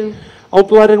in you. O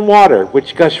blood and water,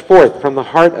 which gush forth from the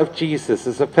heart of Jesus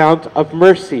as a fount of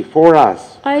mercy for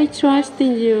us. I trust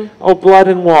in you. O blood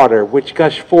and water, which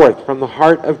gush forth from the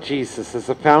heart of Jesus as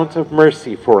a fount of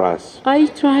mercy for us. I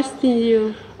trust in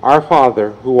you. Our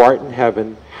Father, who art in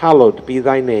heaven, hallowed be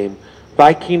thy name.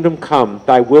 Thy kingdom come,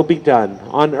 thy will be done,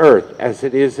 on earth as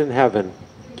it is in heaven.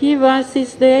 Give us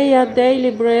this day our daily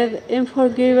bread, and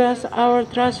forgive us our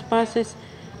trespasses,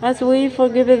 as we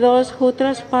forgive those who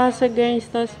trespass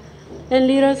against us. And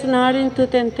lead us not into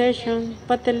temptation,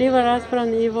 but deliver us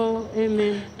from evil.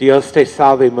 Amen. Dios te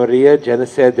salve María, llena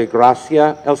eres de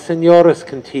gracia, el Señor es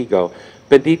contigo.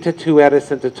 Bendita tú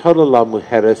eres entre todas las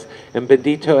mujeres, y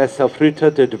bendito es el fruto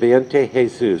de tu vientre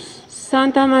Jesús.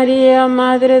 Santa María,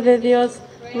 Madre de Dios,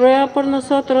 ruega por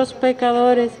nosotros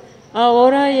pecadores,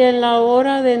 ahora y en la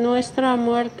hora de nuestra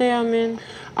muerte. Amén.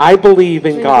 I believe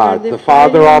in God, the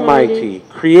Father Almighty,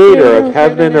 creator of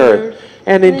heaven and earth,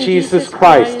 and in Jesus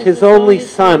Christ, his only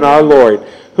Son, our Lord,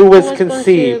 who was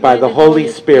conceived by the Holy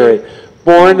Spirit,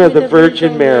 born of the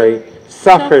Virgin Mary,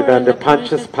 suffered under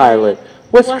Pontius Pilate,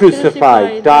 was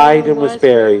crucified, died, and was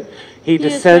buried. He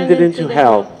descended into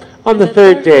hell. On the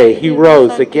third day he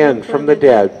rose again from the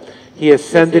dead. He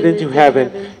ascended into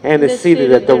heaven and is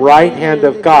seated at the right hand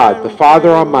of God, the Father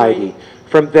Almighty.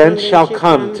 From thence shall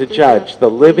come to judge the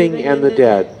living and the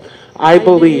dead. I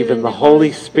believe in the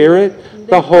Holy Spirit,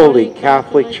 the Holy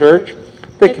Catholic Church,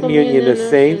 the communion of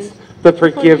saints, the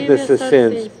forgiveness of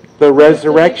sins, the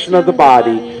resurrection of the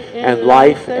body, and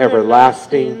life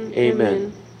everlasting.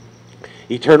 Amen.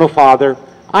 Eternal Father,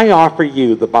 I offer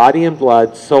you the body and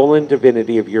blood, soul and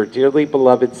divinity of your dearly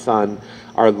beloved Son,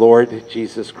 our Lord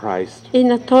Jesus Christ.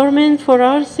 In atonement for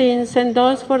our sins and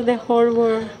those for the whole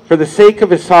world. For the sake of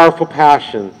his sorrowful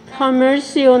passion. Have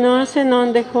mercy on us and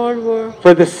on the whole world.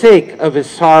 For the sake of his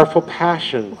sorrowful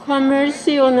passion. Have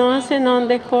mercy on us and on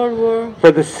the whole world.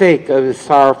 For the sake of his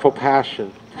sorrowful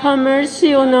passion. Have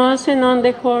mercy on us and on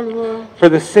the whole world. For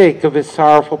the sake of his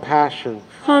sorrowful passion.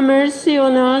 Have mercy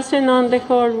on us and on the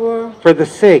whole world. For the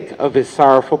sake of his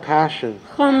sorrowful passion.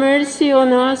 Have mercy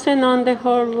on us and on the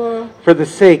whole world. For the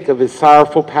sake of his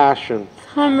sorrowful passion.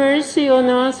 Have mercy on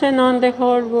us and on the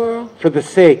whole world. For the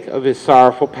sake of his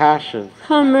sorrowful passion.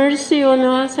 Have mercy on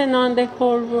us and on the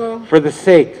whole world. For the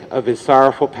sake of his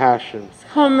sorrowful passion.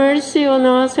 Have mercy on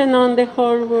us and on the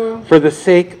whole world. For the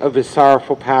sake of his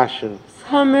sorrowful passion.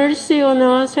 Have mercy on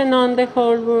us and on the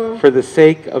whole world. For the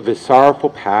sake of his sorrowful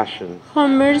passion. Have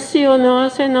mercy on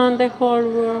us and on the whole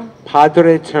world.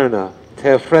 Padre eterno,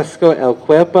 te ofrezco el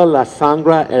cuerpo, la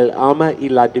sangre, el alma y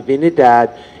la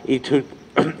divinidad y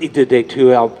de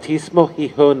tu altísimo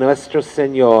Hijo nuestro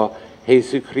Señor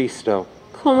Jesucristo.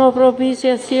 Como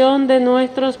propiciación de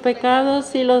nuestros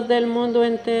pecados y los del mundo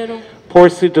entero.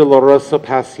 Por su dolorosa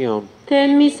pasión.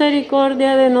 Ten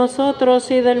misericordia de nosotros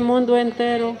y del mundo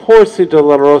entero. Por su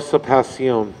dolorosa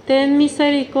pasión. Ten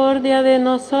misericordia de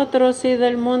nosotros y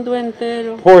del mundo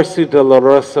entero. Por su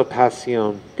dolorosa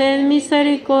pasión. Ten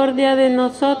misericordia de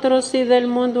nosotros y del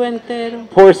mundo entero.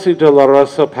 Por su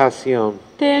dolorosa pasión.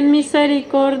 Ten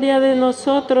misericordia de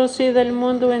nosotros y del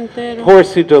mundo entero. Por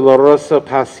su dolorosa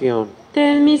pasión.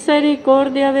 Ten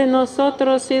misericordia de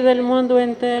nosotros y del mundo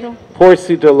entero. Por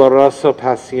su dolorosa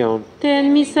pasión.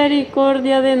 Ten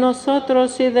misericordia de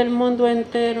nosotros y del mundo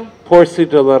entero. Por su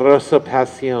dolorosa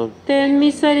pasión. Ten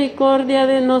misericordia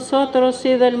de nosotros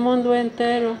y del mundo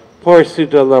entero. Por su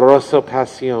dolorosa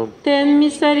pasión. Ten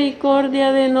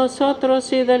misericordia de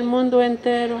nosotros y del mundo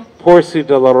entero. Por su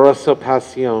dolorosa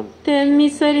pasión. Ten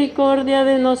misericordia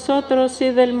de nosotros y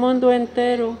del mundo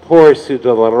entero. Por su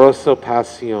dolorosa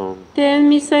pasión. Ten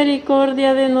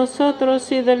misericordia de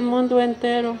nosotros y del mundo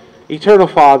entero. Eternal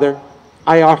Father,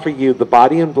 I offer you the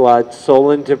body and blood, soul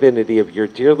and divinity of your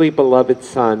dearly beloved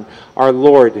Son, our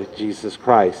Lord Jesus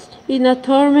Christ. In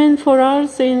atonement for our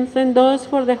sins and those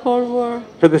for the whole world.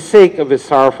 For the sake of his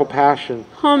sorrowful passion.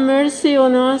 Have mercy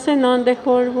on us and on the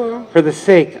whole world. For the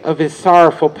sake of his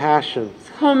sorrowful passion.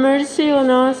 Have mercy on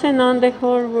us and on the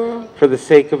whole world. For the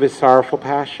sake of his sorrowful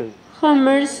passion. Have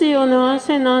mercy on us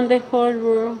and on the whole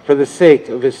world. For the sake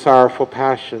of his sorrowful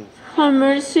passion. Have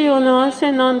mercy on us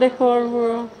and on the whole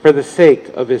world. For the sake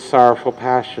of his sorrowful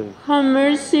passion. Have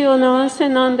mercy on us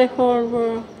and on the whole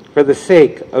world. For the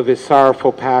sake of his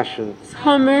sorrowful passion.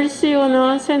 Have mercy on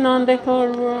us and on the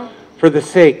whole world. For the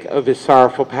sake of his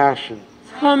sorrowful passion.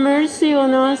 Have mercy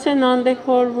on us and on the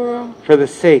whole world. For the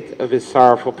sake of his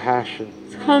sorrowful passion.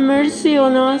 Have mercy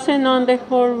on us and on the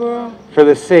whole world. For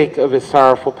the sake of his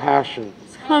sorrowful passion.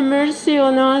 Have mercy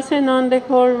on us and on the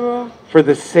whole world. For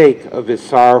the sake of his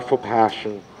sorrowful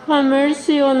passion. Have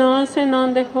mercy on us and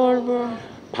on the whole world.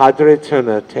 Padre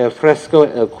eterno, te ofrezco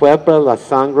el cuerpo, la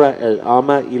sangre, el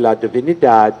alma y la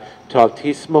divinidad, tu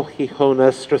altísimo Hijo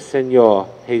nuestro Señor,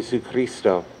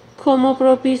 Jesucristo, Como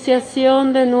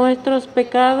propiciación de nuestros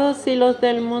pecados y los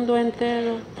del mundo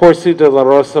entero. por su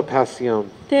dolorosa pasión.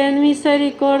 Ten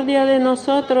misericordia de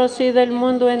nosotros y del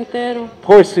mundo entero.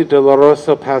 Por su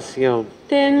dolorosa pasión.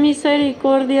 Ten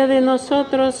misericordia de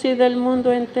nosotros y del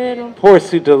mundo entero. Por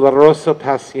su dolorosa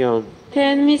pasión.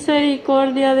 Ten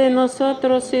misericordia de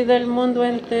nosotros y del mundo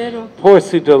entero. Por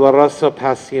su dolorosa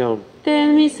pasión.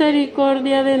 Ten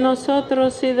misericordia de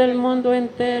nosotros y del mundo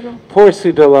entero. Por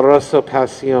su dolorosa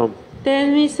pasión.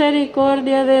 Ten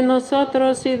misericordia de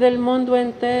nosotros y del mundo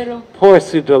entero. Por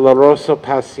su dolorosa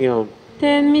pasión.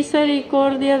 Ten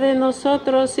misericordia de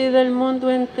nosotros y del mundo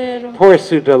entero. Por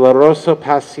su dolorosa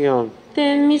pasión.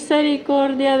 Ten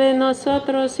misericordia de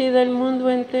nosotros y del mundo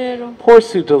entero. Por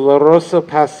su dolorosa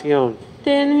pasión.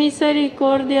 Ten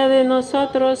misericordia de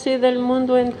nosotros y del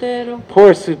mundo entero.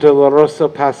 Por su dolorosa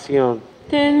pasión.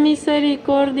 Ten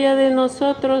misericordia de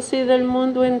nosotros y del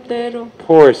mundo entero.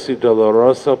 Por su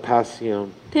dolorosa pasión.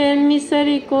 Ten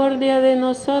misericordia de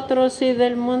nosotros y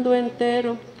del mundo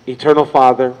entero. Eternal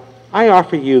Father, I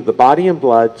offer you the body and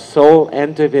blood, soul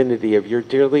and divinity of your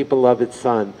dearly beloved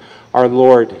Son, our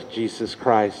Lord Jesus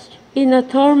Christ, In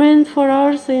atonement for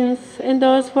our sins and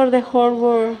thus for the whole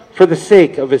world. for the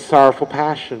sake of his sorrowful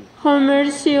passion. Have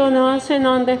mercy on us and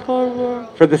on the whole world.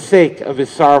 For the sake of his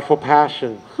sorrowful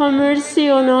passion. Have mercy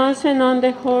on us and on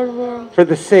the whole world. For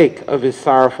the sake of his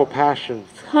sorrowful passion.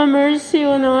 Have mercy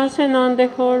on us and on the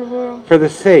whole world. For the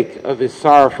sake of his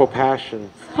sorrowful passion.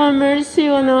 Have mercy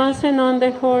on us and on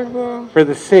the whole world. For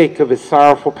the sake of his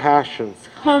sorrowful passion.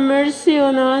 Have mercy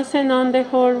on us and on the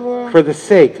whole world. For the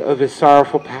sake of his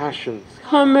sorrowful passion.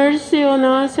 Have mercy on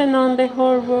us and on the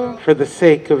whole world. For the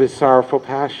sake of his sorrowful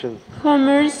passion. Have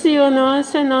mercy on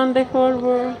us and on the whole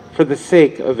world. For the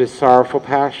sake of his sorrowful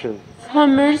passion. Have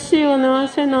mercy on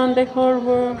us and on the whole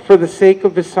world. For the sake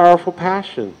of his sorrowful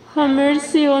passion. Have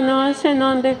mercy on us and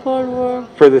on the whole world.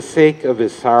 For the sake of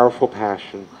his sorrowful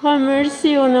passion. Have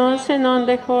mercy on us and on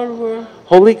the whole world.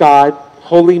 Holy God,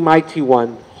 Holy Mighty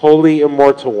One, Holy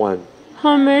Immortal One.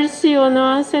 Have mercy on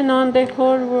us and on the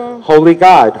whole world. Holy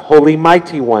God, Holy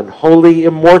Mighty One, Holy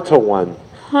Immortal One.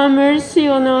 Have mercy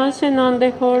on us and on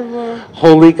the whole world.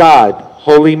 Holy God,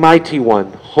 Holy Mighty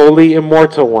One, Holy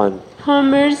Immortal One. Have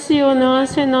mercy on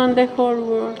us and on the whole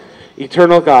world.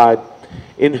 Eternal God,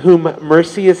 in whom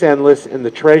mercy is endless and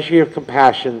the treasure of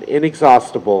compassion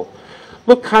inexhaustible,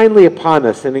 look kindly upon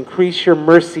us and increase your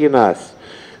mercy in us,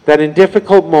 that in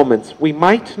difficult moments we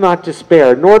might not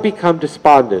despair nor become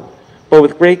despondent, but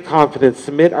with great confidence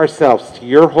submit ourselves to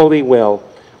your holy will,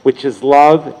 which is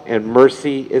love and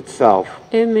mercy itself.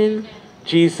 Amen.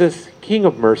 Jesus, King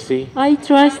of mercy. I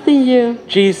trust in you.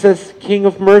 Jesus, King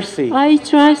of mercy. I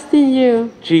trust in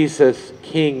you. Jesus,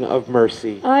 King of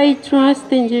mercy. I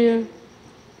trust in you.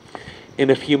 In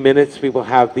a few minutes, we will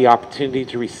have the opportunity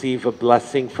to receive a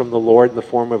blessing from the Lord in the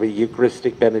form of a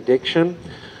Eucharistic benediction.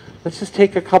 Let's just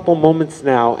take a couple moments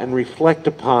now and reflect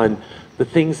upon the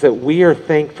things that we are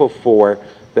thankful for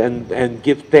and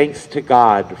give thanks to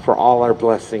God for all our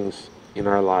blessings in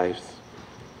our lives.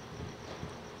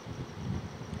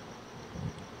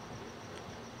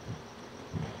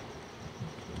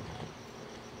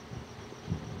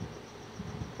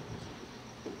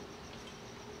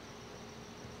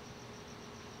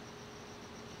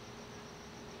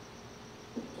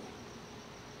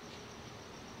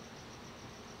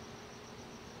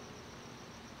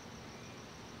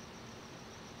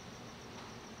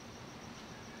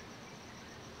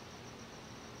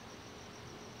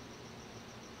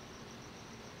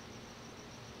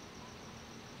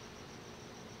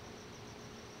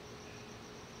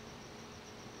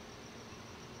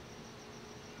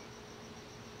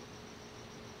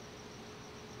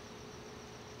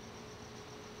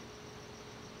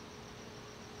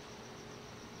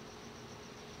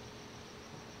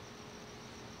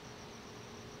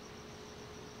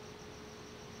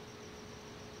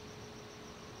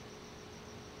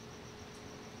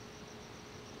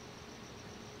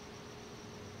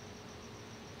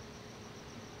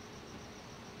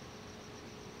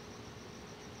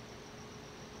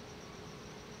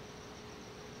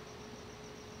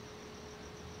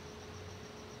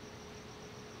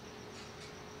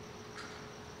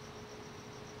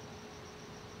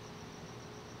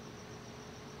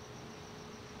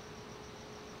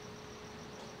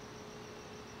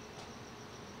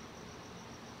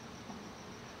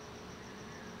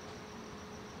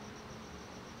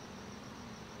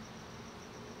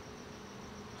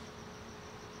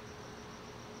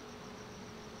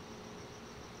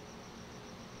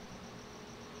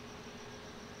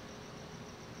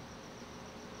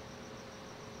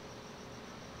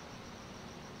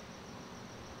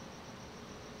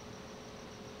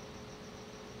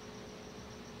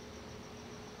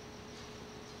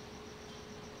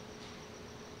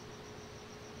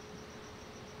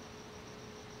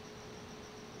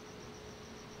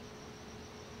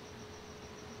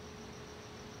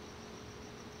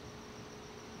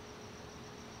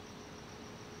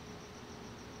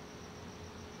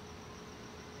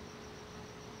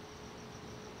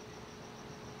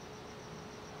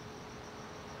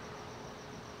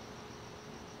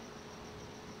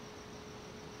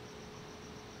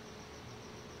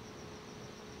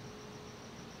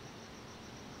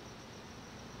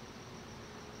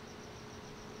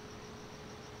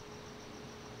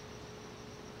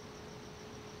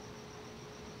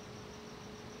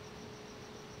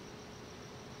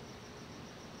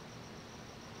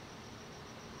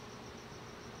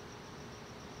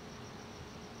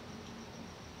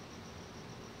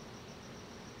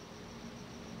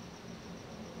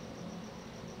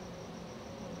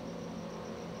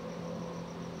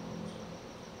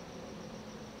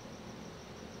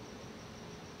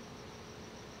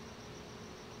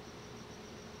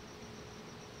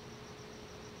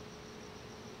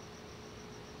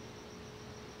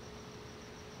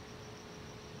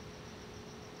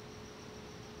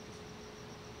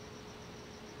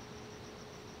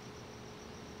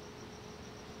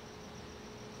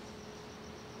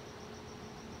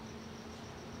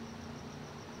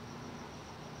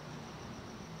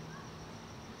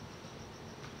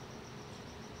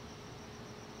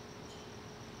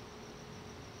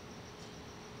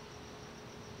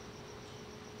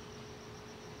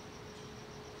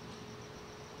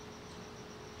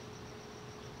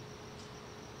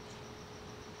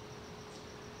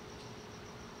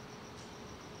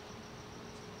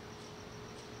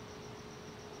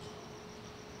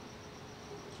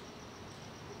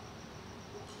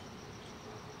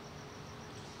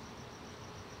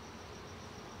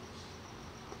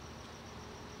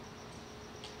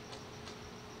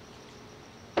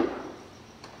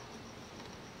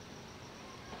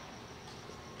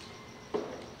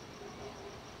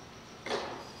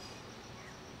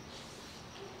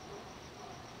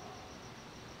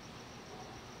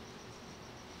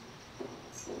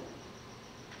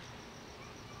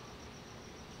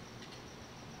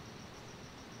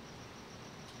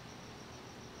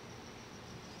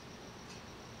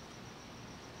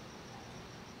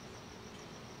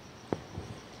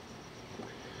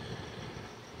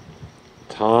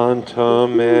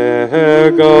 Tantum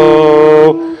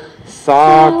ergo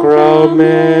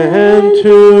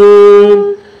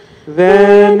sacramentum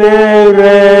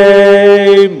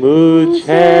veneremus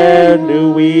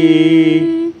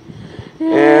cernui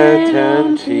et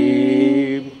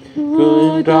antipum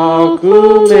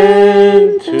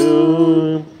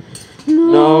documentum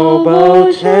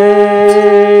noboce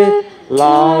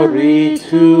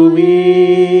lauritui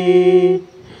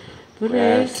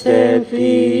prestet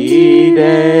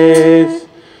fides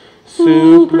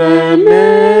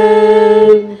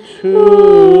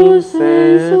supplementus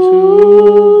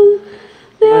sensus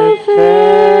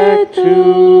defectui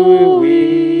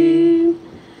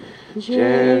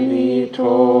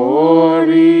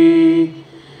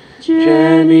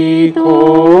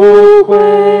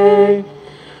genitorque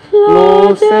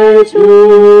los et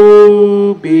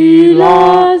jubilatio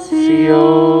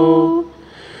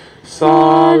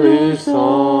salus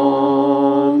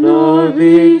honor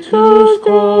victus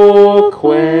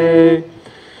quoque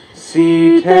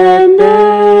sit et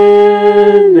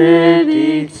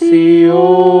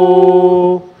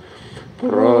benedictio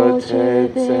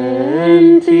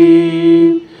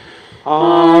protecenti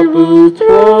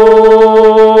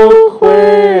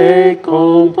arbitroque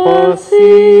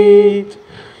composit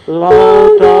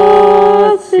laudatio.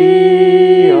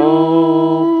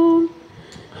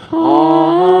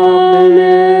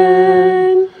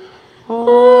 Amen.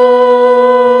 Amen.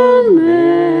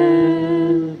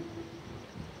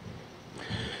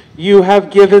 You have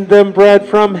given them bread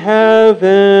from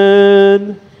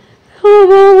heaven.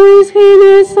 Have always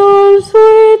hidden our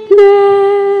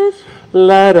sweetness.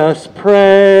 Let us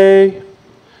pray.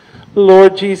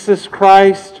 Lord Jesus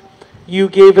Christ, you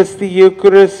gave us the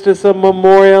Eucharist as a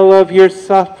memorial of your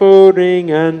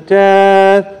suffering and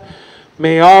death.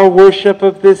 May our worship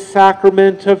of this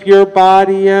sacrament of your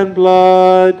body and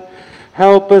blood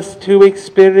help us to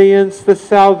experience the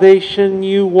salvation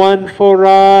you won for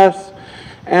us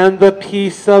and the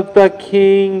peace of the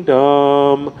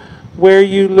kingdom, where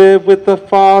you live with the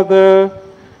Father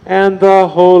and the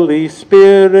Holy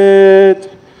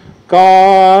Spirit,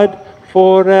 God,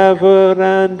 forever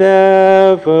and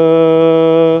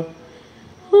ever.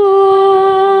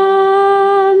 Amen.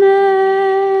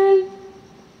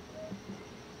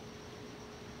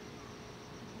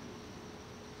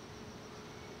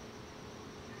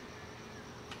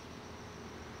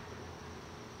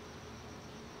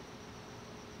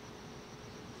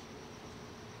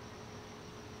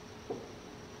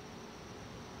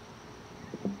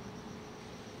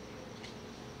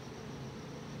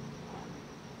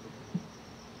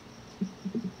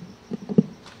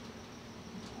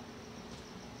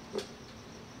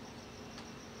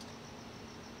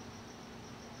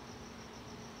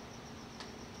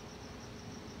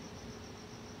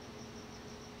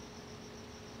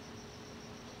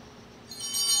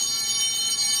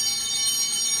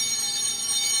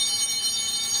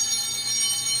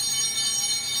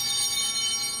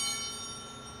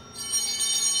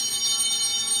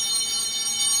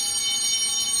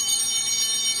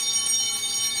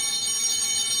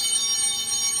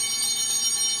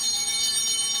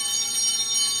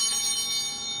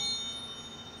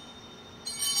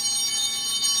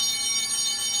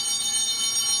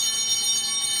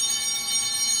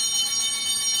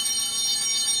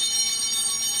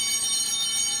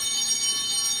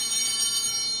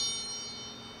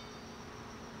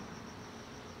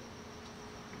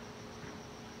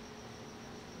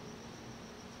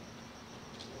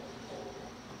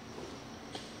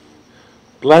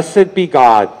 Blessed be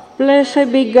God.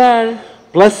 Blessed be God.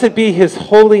 Blessed be his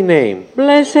holy name.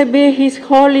 Blessed be his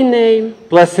holy name.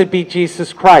 Blessed be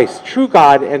Jesus Christ, true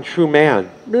God and true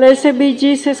man. Blessed be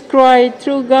Jesus Christ,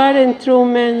 true God and true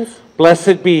man.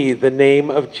 Blessed be the name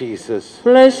of Jesus.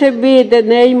 Blessed be the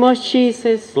name of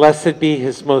Jesus. Blessed be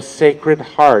his most sacred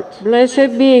heart.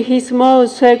 Blessed be his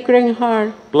most sacred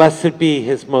heart. Blessed be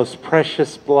his most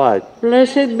precious blood.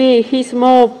 Blessed be his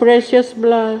most precious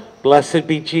blood. Blessed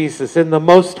be Jesus in the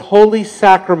most holy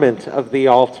sacrament of the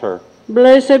altar.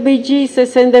 Blessed be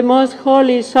Jesus in the most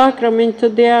holy sacrament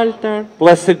of the altar.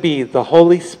 Blessed be the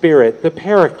Holy Spirit, the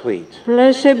Paraclete.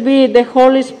 Blessed be the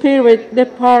Holy Spirit, the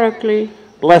Paraclete.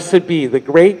 Blessed be the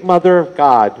great Mother of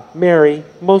God, Mary,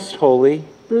 most holy.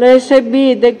 Blessed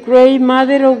be the great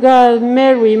Mother of God,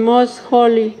 Mary, most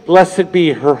holy. Blessed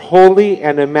be her holy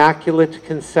and immaculate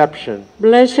conception.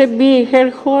 Blessed be her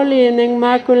holy and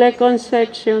immaculate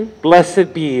conception.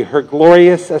 Blessed be her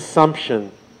glorious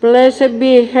assumption. Blessed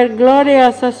be her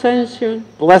glorious ascension.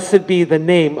 Blessed be the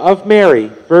name of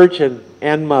Mary, Virgin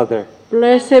and Mother.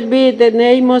 Blessed be the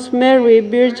name of Mary,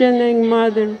 Virgin and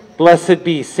Mother. Blessed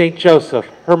be Saint Joseph,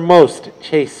 her most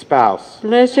chaste spouse.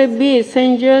 Blessed be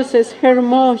Saint Joseph, her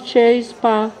most chaste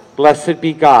spouse. Blessed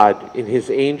be God in his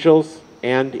angels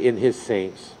and in his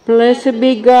saints. Blessed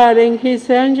be God in his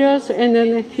angels and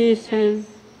in his saints.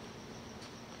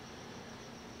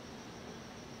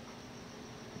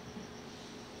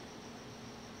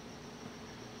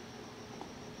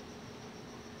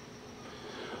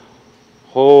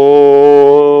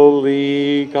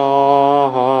 Holy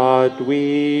God,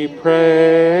 we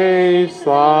praise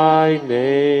thy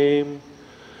name.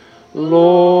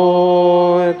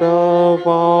 Lord of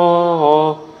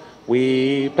all,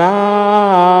 we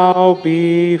bow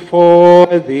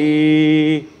before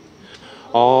thee.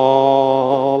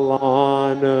 All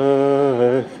on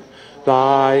earth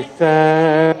thy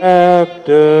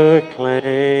scepter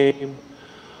claim.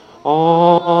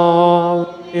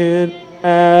 All in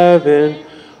heaven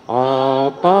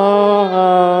above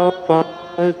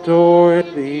adore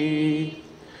thee.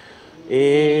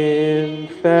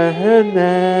 Infinite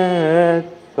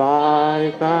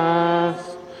thy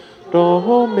vast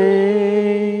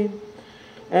domain,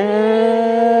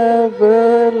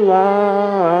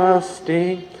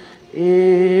 everlasting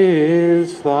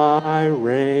is thy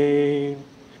reign.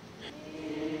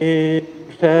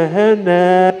 Infinite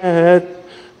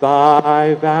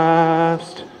thy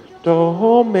vast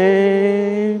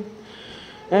domain,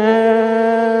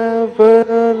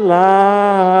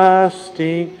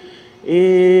 everlasting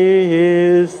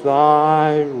is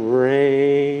thy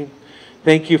reign.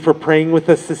 Thank you for praying with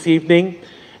us this evening.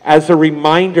 As a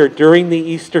reminder, during the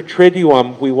Easter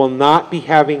Triduum, we will not be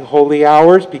having holy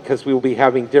hours because we will be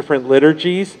having different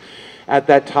liturgies at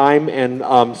that time, and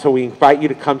so we invite you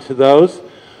to come to those.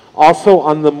 Also,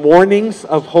 on the mornings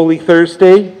of Holy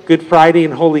Thursday, Good Friday,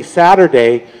 and Holy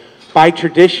Saturday, by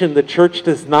tradition, the church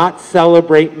does not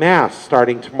celebrate Mass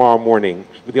starting tomorrow morning.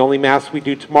 The only Mass we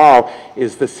do tomorrow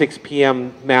is the 6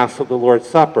 p.m. Mass of the Lord's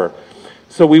Supper.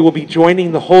 So we will be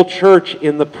joining the whole church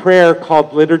in the prayer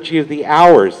called Liturgy of the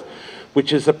Hours,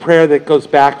 which is a prayer that goes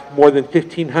back more than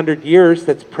 1,500 years,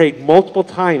 that's prayed multiple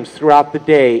times throughout the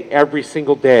day, every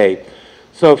single day.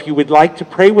 So if you would like to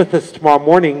pray with us tomorrow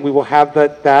morning, we will have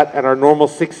that at our normal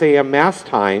 6 a.m. Mass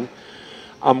time.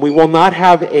 We will not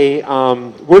have a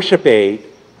worship aid,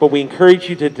 but we encourage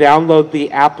you to download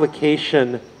the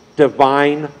application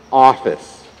Divine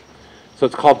Office. So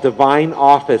it's called Divine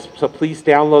Office. So please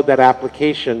download that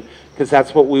application because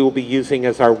that's what we will be using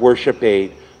as our worship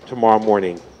aid tomorrow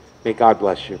morning. May God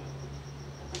bless you.